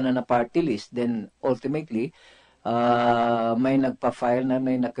 existing ka na party list, then ultimately, may nagpa-file na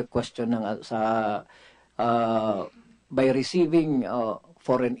may nagka-question sa by receiving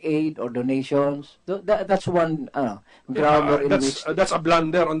foreign aid or donations. That's one ground in which that's a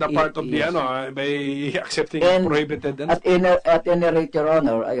blunder on the part of the by accepting prohibited. At any rate, Your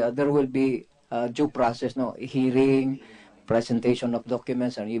Honor, there will be due process, hearing, presentation of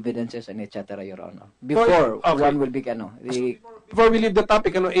documents and evidences and etc. Your Honor. Before one will be before we leave the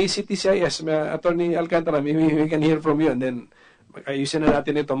topic, ACTCIS, Attorney Alcantara, maybe we can hear from you and then ayusin na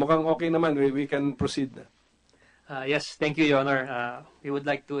natin ito. Mukhang okay naman, we can proceed na. Yes, thank you, Your Honor. We would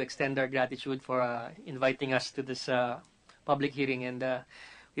like to extend our gratitude for inviting us to this public hearing, and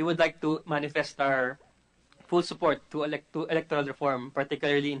we would like to manifest our full support to electoral reform,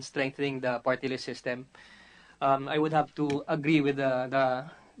 particularly in strengthening the party list system. I would have to agree with the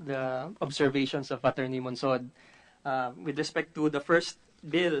observations of Attorney Monsod with respect to the first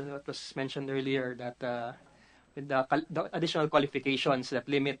bill that was mentioned earlier, that with the additional qualifications that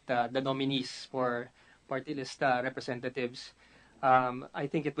limit the nominees for party list representatives. I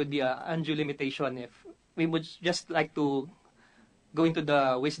think it would be an undue limitation if we would just like to go into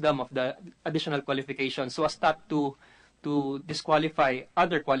the wisdom of the additional qualifications so as not to disqualify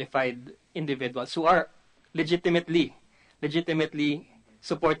other qualified individuals who are legitimately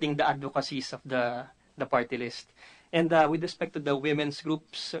supporting the advocacies of the party list. And with respect to the women's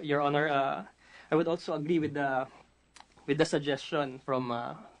groups, Your Honor, I would also agree with the suggestion from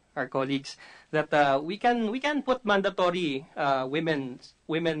our colleagues that we can put mandatory women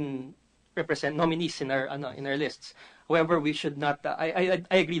represent nominees in our lists. However, we should not. I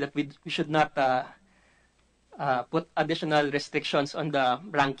agree that we should not put additional restrictions on the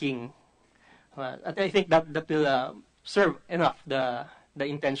ranking. I think that will serve enough the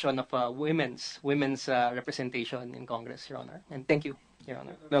intention of women's representation in Congress, Your Honor. And thank you, Your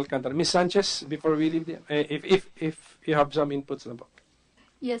Honor. Alcantara. Ms. Sanchez, before we leave, if you have some inputs na po.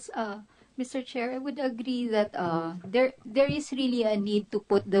 Yes, Mr. Chair, I would agree that there is really a need to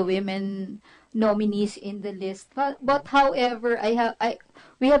put the women nominees in the list. But however,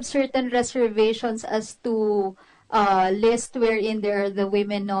 we have certain reservations as to list wherein there are the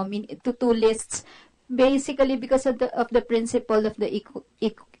women to two lists, basically because of the principle of the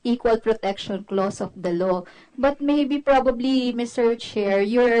equal protection clause of the law. But maybe probably, Mr. Chair,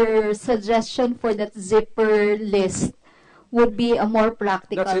 your suggestion for that zipper list would be a more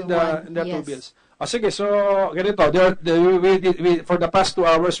practical one. That's in the yes. two bills. Sige, so ganito, for the past 2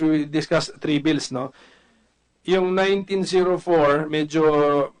 hours, we discussed 3 bills, no? Yung 1904,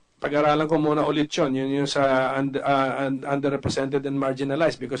 medyo pag-aralan ko muna ulit yun yung sa underrepresented and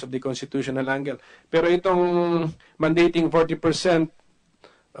marginalized because of the constitutional angle. Pero itong mandating 40%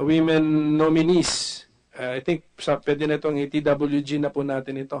 women nominees. I think pwede na itong TWG na po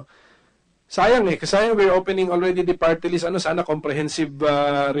natin ito. Sayang sayang we're opening already the party list. Sana comprehensive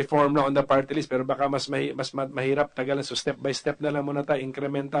reform na on the party list, pero baka mas mahirap, tagalan. So step by step na lang muna tayo,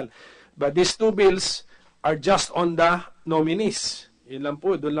 incremental. But these two bills are just on the nominees. Yun lang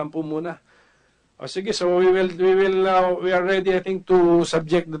po, doon lang po muna. Sige, so we are ready, I think, to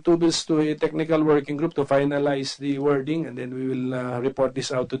subject the two bills to a technical working group to finalize the wording, and then we will report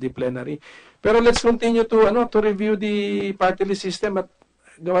this out to the plenary. Pero let's continue to review the party list system at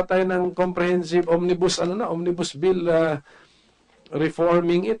gawa tayo ng comprehensive omnibus bill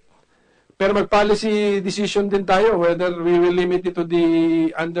reforming it. Pero mag-policy decision din tayo whether we will limit it to the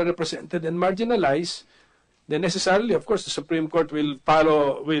underrepresented and marginalized. Then necessarily, of course, the Supreme Court will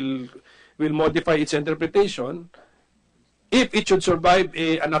modify its interpretation if it should survive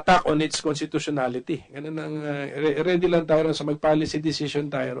an attack on its constitutionality. Ganun ang ready lang tayo sa mag-policy decision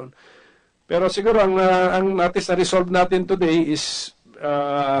tayo ron. Pero siguro ang natin na resolve natin today is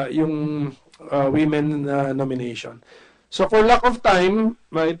yung women nomination. So for lack of time,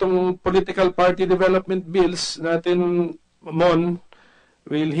 itong political party development bills natin, Mon,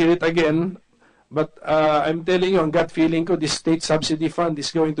 we'll hear it again. But I'm telling you, ang gut feeling ko, this state subsidy fund is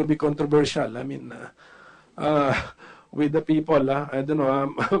going to be controversial. I mean, with the people, I don't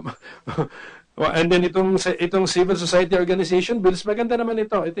know. And then itong civil society organization bills, maganda naman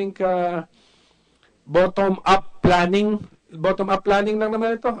ito. I think bottom-up planning lang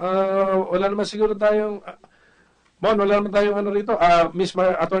naman ito. Wala naman siguro tayong wala naman tayong rito.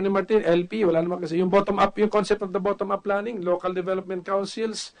 Attorney Martin, LP, wala naman kasi yung bottom-up, yung concept of the bottom-up planning, local development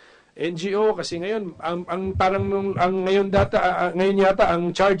councils, NGO, kasi ngayon ngayon yata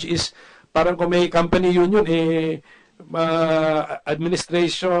ang charge is parang kung may company union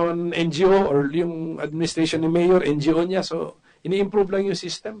administration NGO or yung administration ni mayor NGO niya, so ini-improve lang yung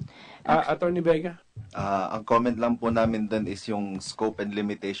system. Attorney Vega. Ang comment lang po namin dun is yung scope and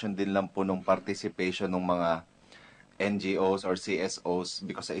limitation din lang po ng participation ng mga NGOs or CSOs,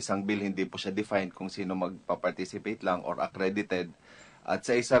 because sa isang bill hindi po siya defined kung sino magpa-participate lang or accredited. At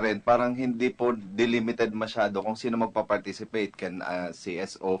sa isa rin, parang hindi po delimited masyado kung sino magpa-participate. Can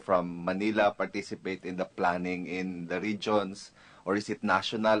CSO from Manila participate in the planning in the regions, or is it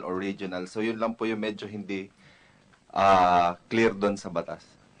national or regional? So yun lang po yung medyo hindi clear doon sa batas.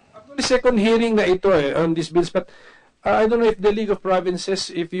 The second hearing na ito on these bills, but I don't know if the League of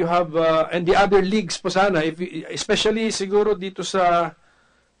Provinces, if you have, and the other leagues po sana, especially siguro dito sa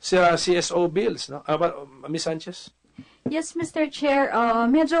CSO bills, no? Ms. Sanchez? Yes, Mr. Chair.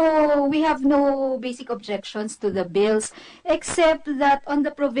 Medyo we have no basic objections to the bills except that on the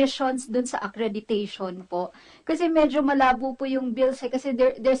provisions dun sa accreditation po. Kasi medyo malabo po yung bills kasi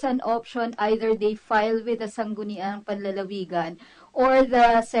there's an option either they file with the Sangguniang Panlalawigan or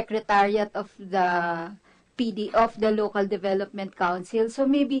the Secretariat of the of the Local Development Council. So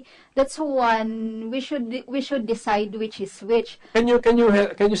maybe that's one we should decide which is which. Can you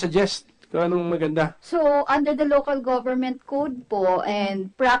suggest kung anong maganda? So, under the local government code po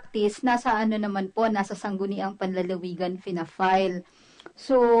and practice, nasa nasa Sangguniang Panlalawigan fina-file.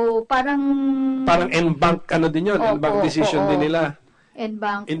 So, parang en-bank din yun, en-bank decision din nila.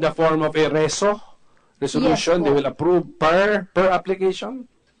 En-bank. In the form of a resolution, yes, they will approve per application?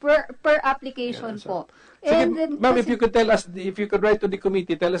 Per application po. Sige, ma'am, if you could write to the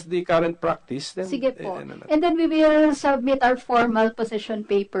committee, tell us the current practice. Then, sige po. And then we will submit our formal position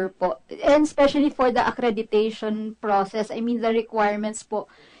paper po. And especially for the accreditation process, I mean the requirements po,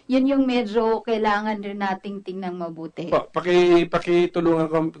 yun yung medyo kailangan rin nating tingnan mabuti.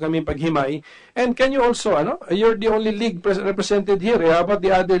 Pakitulungan kami paghimay. And can you also, you're the only league represented here. How about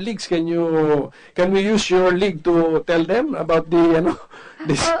the other leagues? Can we use your league to tell them about the,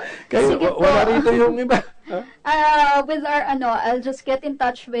 this? Wala rito yung iba. With our, I'll just get in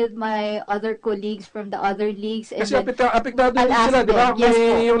touch with my other colleagues from the other leagues. And kasi apektado din sila, di ba? Yes,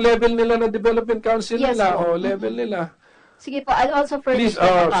 may yung level nila na development council yes, nila, o level nila. Sige po, I'll also furnish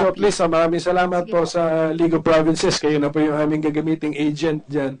maraming salamat po sa League of Provinces. Kayo na po yung aming gagamiting agent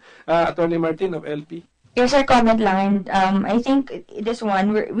dyan. Attorney Martin of LP. Yes, sir, comment lang. And I think this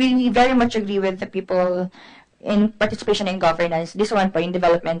one, we very much agree with the people in participation in governance. This one po, yung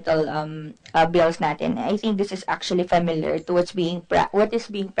developmental bills natin. I think this is actually familiar to what is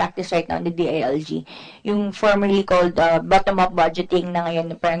being practiced right now in the DILG. Yung formerly called bottom-up budgeting na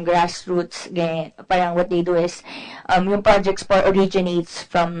ngayon, parang grassroots, ganyan. Parang what they do is, yung projects po originates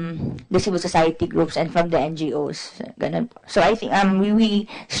from the civil society groups and from the NGOs. Ganun po. So I think we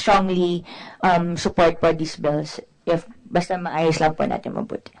strongly support po these bills if basta maayos lang po natin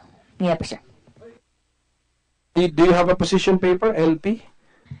mabuti. Yeah po, sir. Do you have a position paper, LP?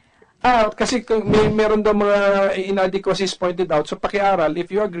 Kasi kung meron daw mga inadequacies pointed out, so pakiaral,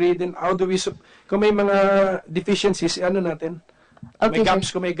 if you agree, then how do we, kung may mga deficiencies, ano natin? Okay, may gaps,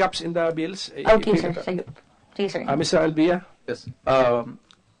 sir. kung may gaps in the bills. Okay, sir. Sige, sir. Mr. Albia? Yes.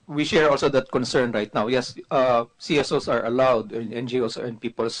 We share also that concern right now. Yes, CSOs are allowed, and NGOs and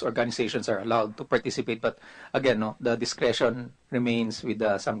people's organizations are allowed to participate, but again, no, the discretion remains with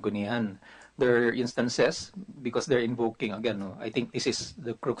the Sanggunian. There are instances, because they're invoking, again, no, I think this is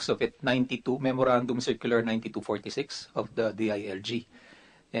the crux of it, 92, Memorandum Circular 9246 of the DILG.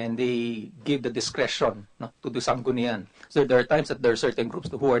 And they give the discretion, no, to the Sanggunian. So there are times that there are certain groups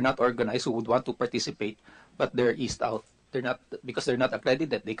who are not organized who would want to participate, but they're eased out. They're not, because they're not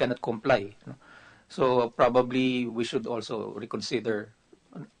accredited, they cannot comply. No? So probably we should also reconsider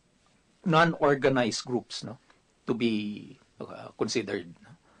non-organized groups, no, to be considered.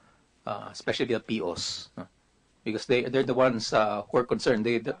 Especially the POs, no? Because they're the ones who are concerned.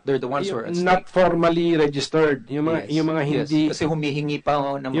 They're the ones who are at stake. Not formally registered. Yung mga hindi... Yes. Kasi humihingi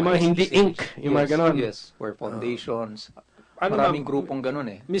pa ng yung mga hindi Inc. Yung mga ganon. Yes, or foundations. Maraming grupong ganon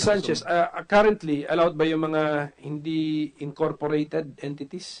eh. Ms. Sanchez, currently, allowed ba yung mga hindi incorporated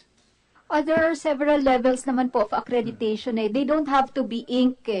entities? There are several levels naman po of accreditation eh. They don't have to be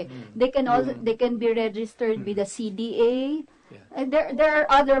Inc. eh. They can be registered with the CDA. And there are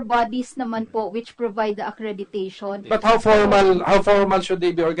other bodies naman po which provide the accreditation. But how formal should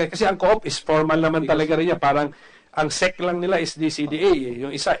they be organized? Kasi ang co-op is formal naman talaga rin niya. Parang ang SEC lang nila is the CDA,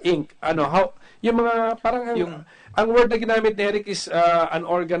 yung isa Inc. Yung mga parang ang word na ginamit ni Eric is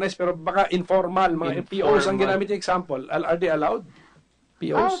unorganized, pero baka informal, mga POs ang ginamit niya example. Are they allowed?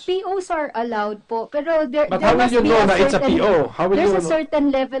 POs? POs are allowed po. Pero there how will must you be know a na it's a certain, PO? there's a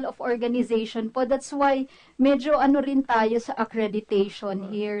certain level of organization po. That's why medyo rin tayo sa accreditation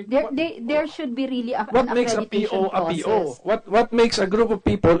here. There should be really an What makes a accreditation PO a PO? process. What makes a group of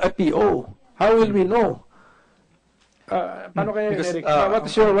people a PO? How will we know? Paano kaya, Eric?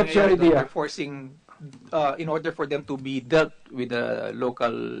 What's your idea? Forcing, in order for them to be dealt with the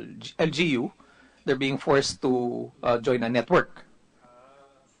local LGU, they're being forced to join a network.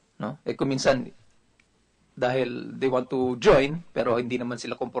 No? Kung minsan, dahil they want to join, pero hindi naman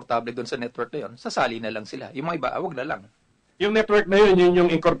sila komportable doon sa network na yun, sasali na lang sila. Yung mga iba, wag na lang. Yung network na yun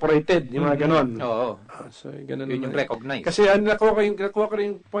yung incorporated, yung mga ganon. Oo. So, ganon yun yung recognized. Kasi nakuha ko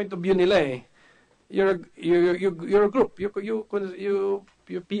yung point of view nila eh. You're a group. You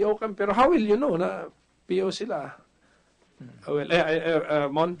PO ka, pero how will you know na PO sila?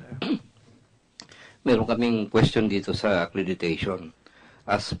 Mon? Meron kaming question dito sa accreditation.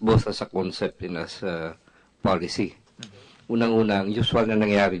 Both as a concept and as a policy. Unang-unang, usual na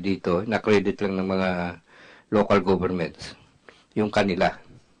nangyari dito, na-credit lang ng mga local governments, yung kanila.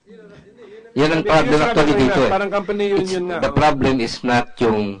 Yan ang problem actually dito eh. Parang company union nga. The problem is not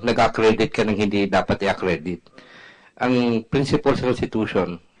yung nag-accredit ka ng hindi dapat i-accredit. Ang principle sa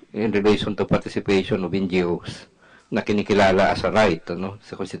Constitution in relation to participation of NGOs na kinikilala as a right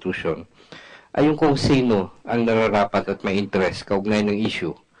sa Constitution ay yung kung sino ang nararapat at may interest kaugnay ng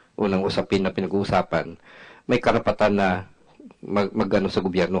issue o ng usapin na pinag-uusapan, may karapatan na mag-ano sa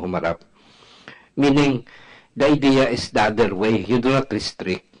gobyerno humarap. Meaning, the idea is the other way. You do not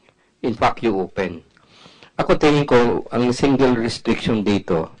restrict. In fact, you open. Ako tingin ko, ang single restriction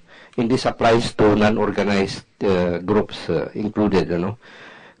dito, and this applies to non-organized groups included,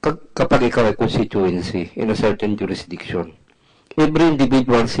 kapag ikaw ay constituency in a certain jurisdiction, every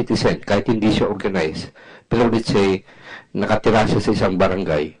individual citizen, kahit hindi siya organized, pero let's say, nakatira siya sa isang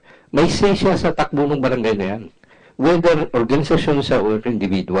barangay, may say siya sa takbo ng barangay na yan. Whether organisasyon siya or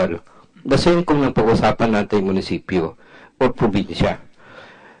individual. The same kung nang pag-usapan natin munisipyo or probinsya.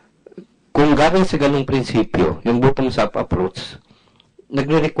 Kung galing sa ganung prinsipyo, yung bottom-up approach,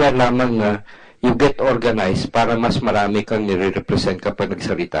 nagre-require lamang na you get organized para mas marami kang nire-represent kapag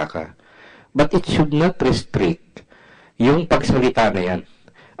nagsalita ka. But it should not restrict yung pagsalita na yan.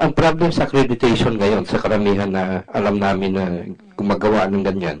 Ang problem sa accreditation ngayon, sa karamihan na alam namin na gumagawa ng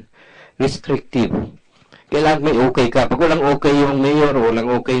ganyan, restrictive. Kailangan may okay ka. Pag walang okay yung mayor o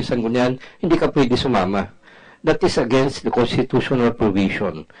walang okay yung Sanggunian, hindi ka pwede sumama. That is against the constitutional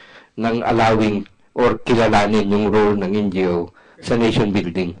provision ng allowing or kilalanin yung role ng NGO sa nation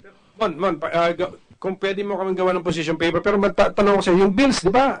building. Kung pwede mo kaming gawa ng position paper, pero tanong ko sa'yo, yung bills,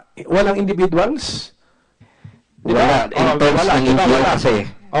 di ba, walang individuals? Wala. In terms ng NGO kasi.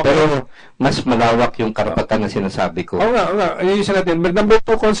 Okay. Pero mas malawak yung karapatan na sinasabi ko. Oo nga. Ayusin natin. Number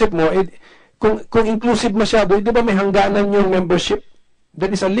 2 concept mo, kung inclusive masyado, di ba may hangganan yung membership? There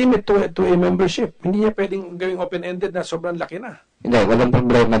is a limit to a membership. Hindi niya pwedeng gawing open-ended na sobrang laki na. Hindi, walang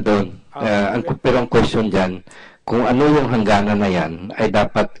problema doon. Pero ang question dyan, kung ano yung hangganan na yan ay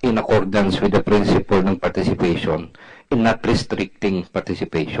dapat in accordance with the principle ng participation in not restricting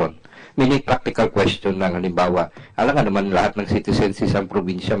participation. Meaning practical question lang, halimbawa, alam nga naman lahat ng citizens sa isang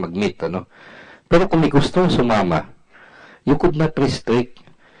probinsya mag-meet, ano? Pero kung may gusto sumama, you could not restrict.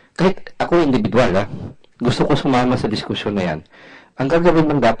 Kahit ako individual, gusto ko sumama sa diskusyon na yan. Ang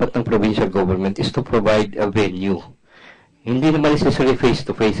gagawin lang dapat ng provincial government is to provide a venue. Hindi naman necessarily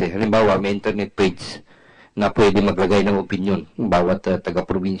face-to-face. Halimbawa, may internet page na pwede maglagay ng opinion ng bawat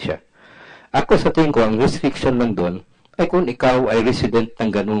taga-probinsya. Ako sa tingin ko, ang restriction lang doon ay kung ikaw ay resident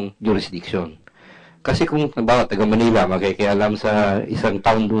ng ganung jurisdiction. Kasi kung, halimbawa, taga-Manila, makikialam sa isang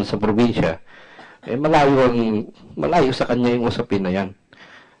town doon sa probinsya, malayo sa kanya yung usapin na yan.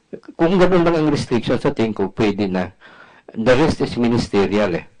 Kung ganun lang ang restriction, sa tingin ko, pwede na. The rest is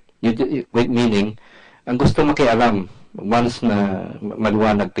ministerial meaning, ang gusto makialam, once na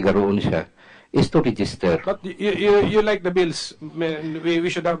maliwanag tigaroon siya, is to register. But you like the bills? We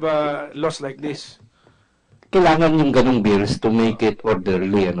should have laws like this. Kailangan yung ganung bills to make it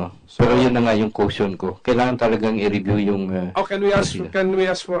orderly, ano. So, pero yun na nga yung caution ko. Kailangan talagang i-review yung can we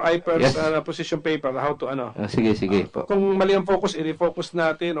ask for IPER's position paper how to sige po. Kung mali ang focus, i-refocus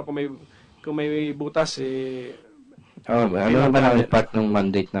natin, o kung may butas ano naman ang part ng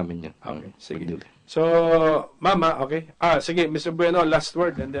mandate namin yun. Okay, sige. So, Mama, okay. Sige, Mr. Bueno, last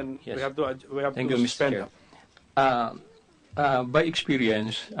word, and then we have to Thank you, Mr. Chair. By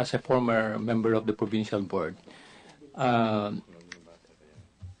experience, as a former member of the provincial board,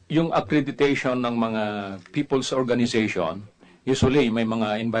 yung accreditation ng mga people's organization, usually may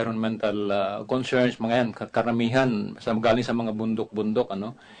mga environmental concerns, mga yan, karamihan, galing sa mga bundok-bundok,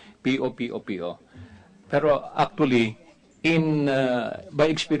 PO. Pero actually, by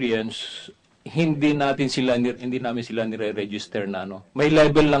experience, hindi namin sila nire-register na May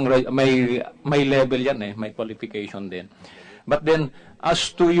level lang, may level yan may qualification din. But then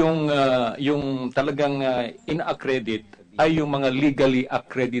as to yung talagang in-accredit ay yung mga legally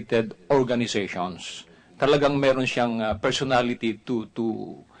accredited organizations. Talagang meron siyang personality to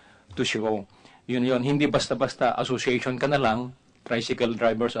show. Yun hindi basta-basta association ka na lang, Tricycle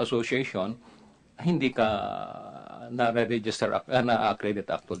Drivers Association, hindi ka na-register na-accredit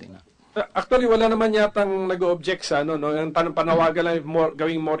actually na. Actually, wala naman yatang nag-object sa yung panawagan lang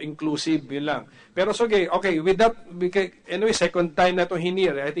gawing more inclusive, yun lang. Pero okay, with that, anyway, second time na to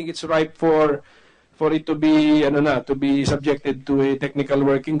hinir, I think it's ripe for it to be to be subjected to a technical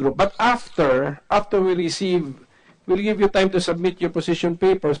working group. But after we receive, we'll give you time to submit your position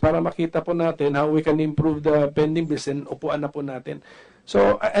papers para makita po natin how we can improve the pending bills, and upuan na po natin.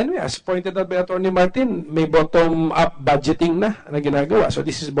 So, anyway, as pointed out by Attorney Martin, may bottom-up budgeting na ginagawa. So,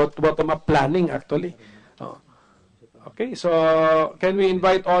 this is bottom-up planning, actually. Okay, so can we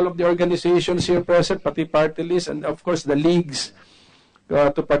invite all of the organizations here present, pati party list, and of course the leagues,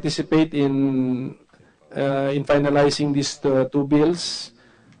 to participate in finalizing these two bills,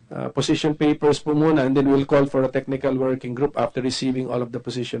 position papers po muna, and then we'll call for a technical working group after receiving all of the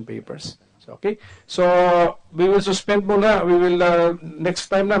position papers. So, okay, so we will suspend muna. We will next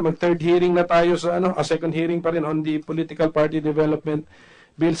time na mag-third hearing na tayo sa a second hearing pa rin on the political party development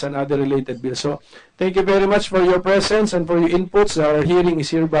bills and other related bills. So thank you very much for your presence and for your inputs. Our hearing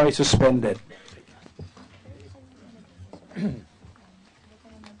is hereby suspended.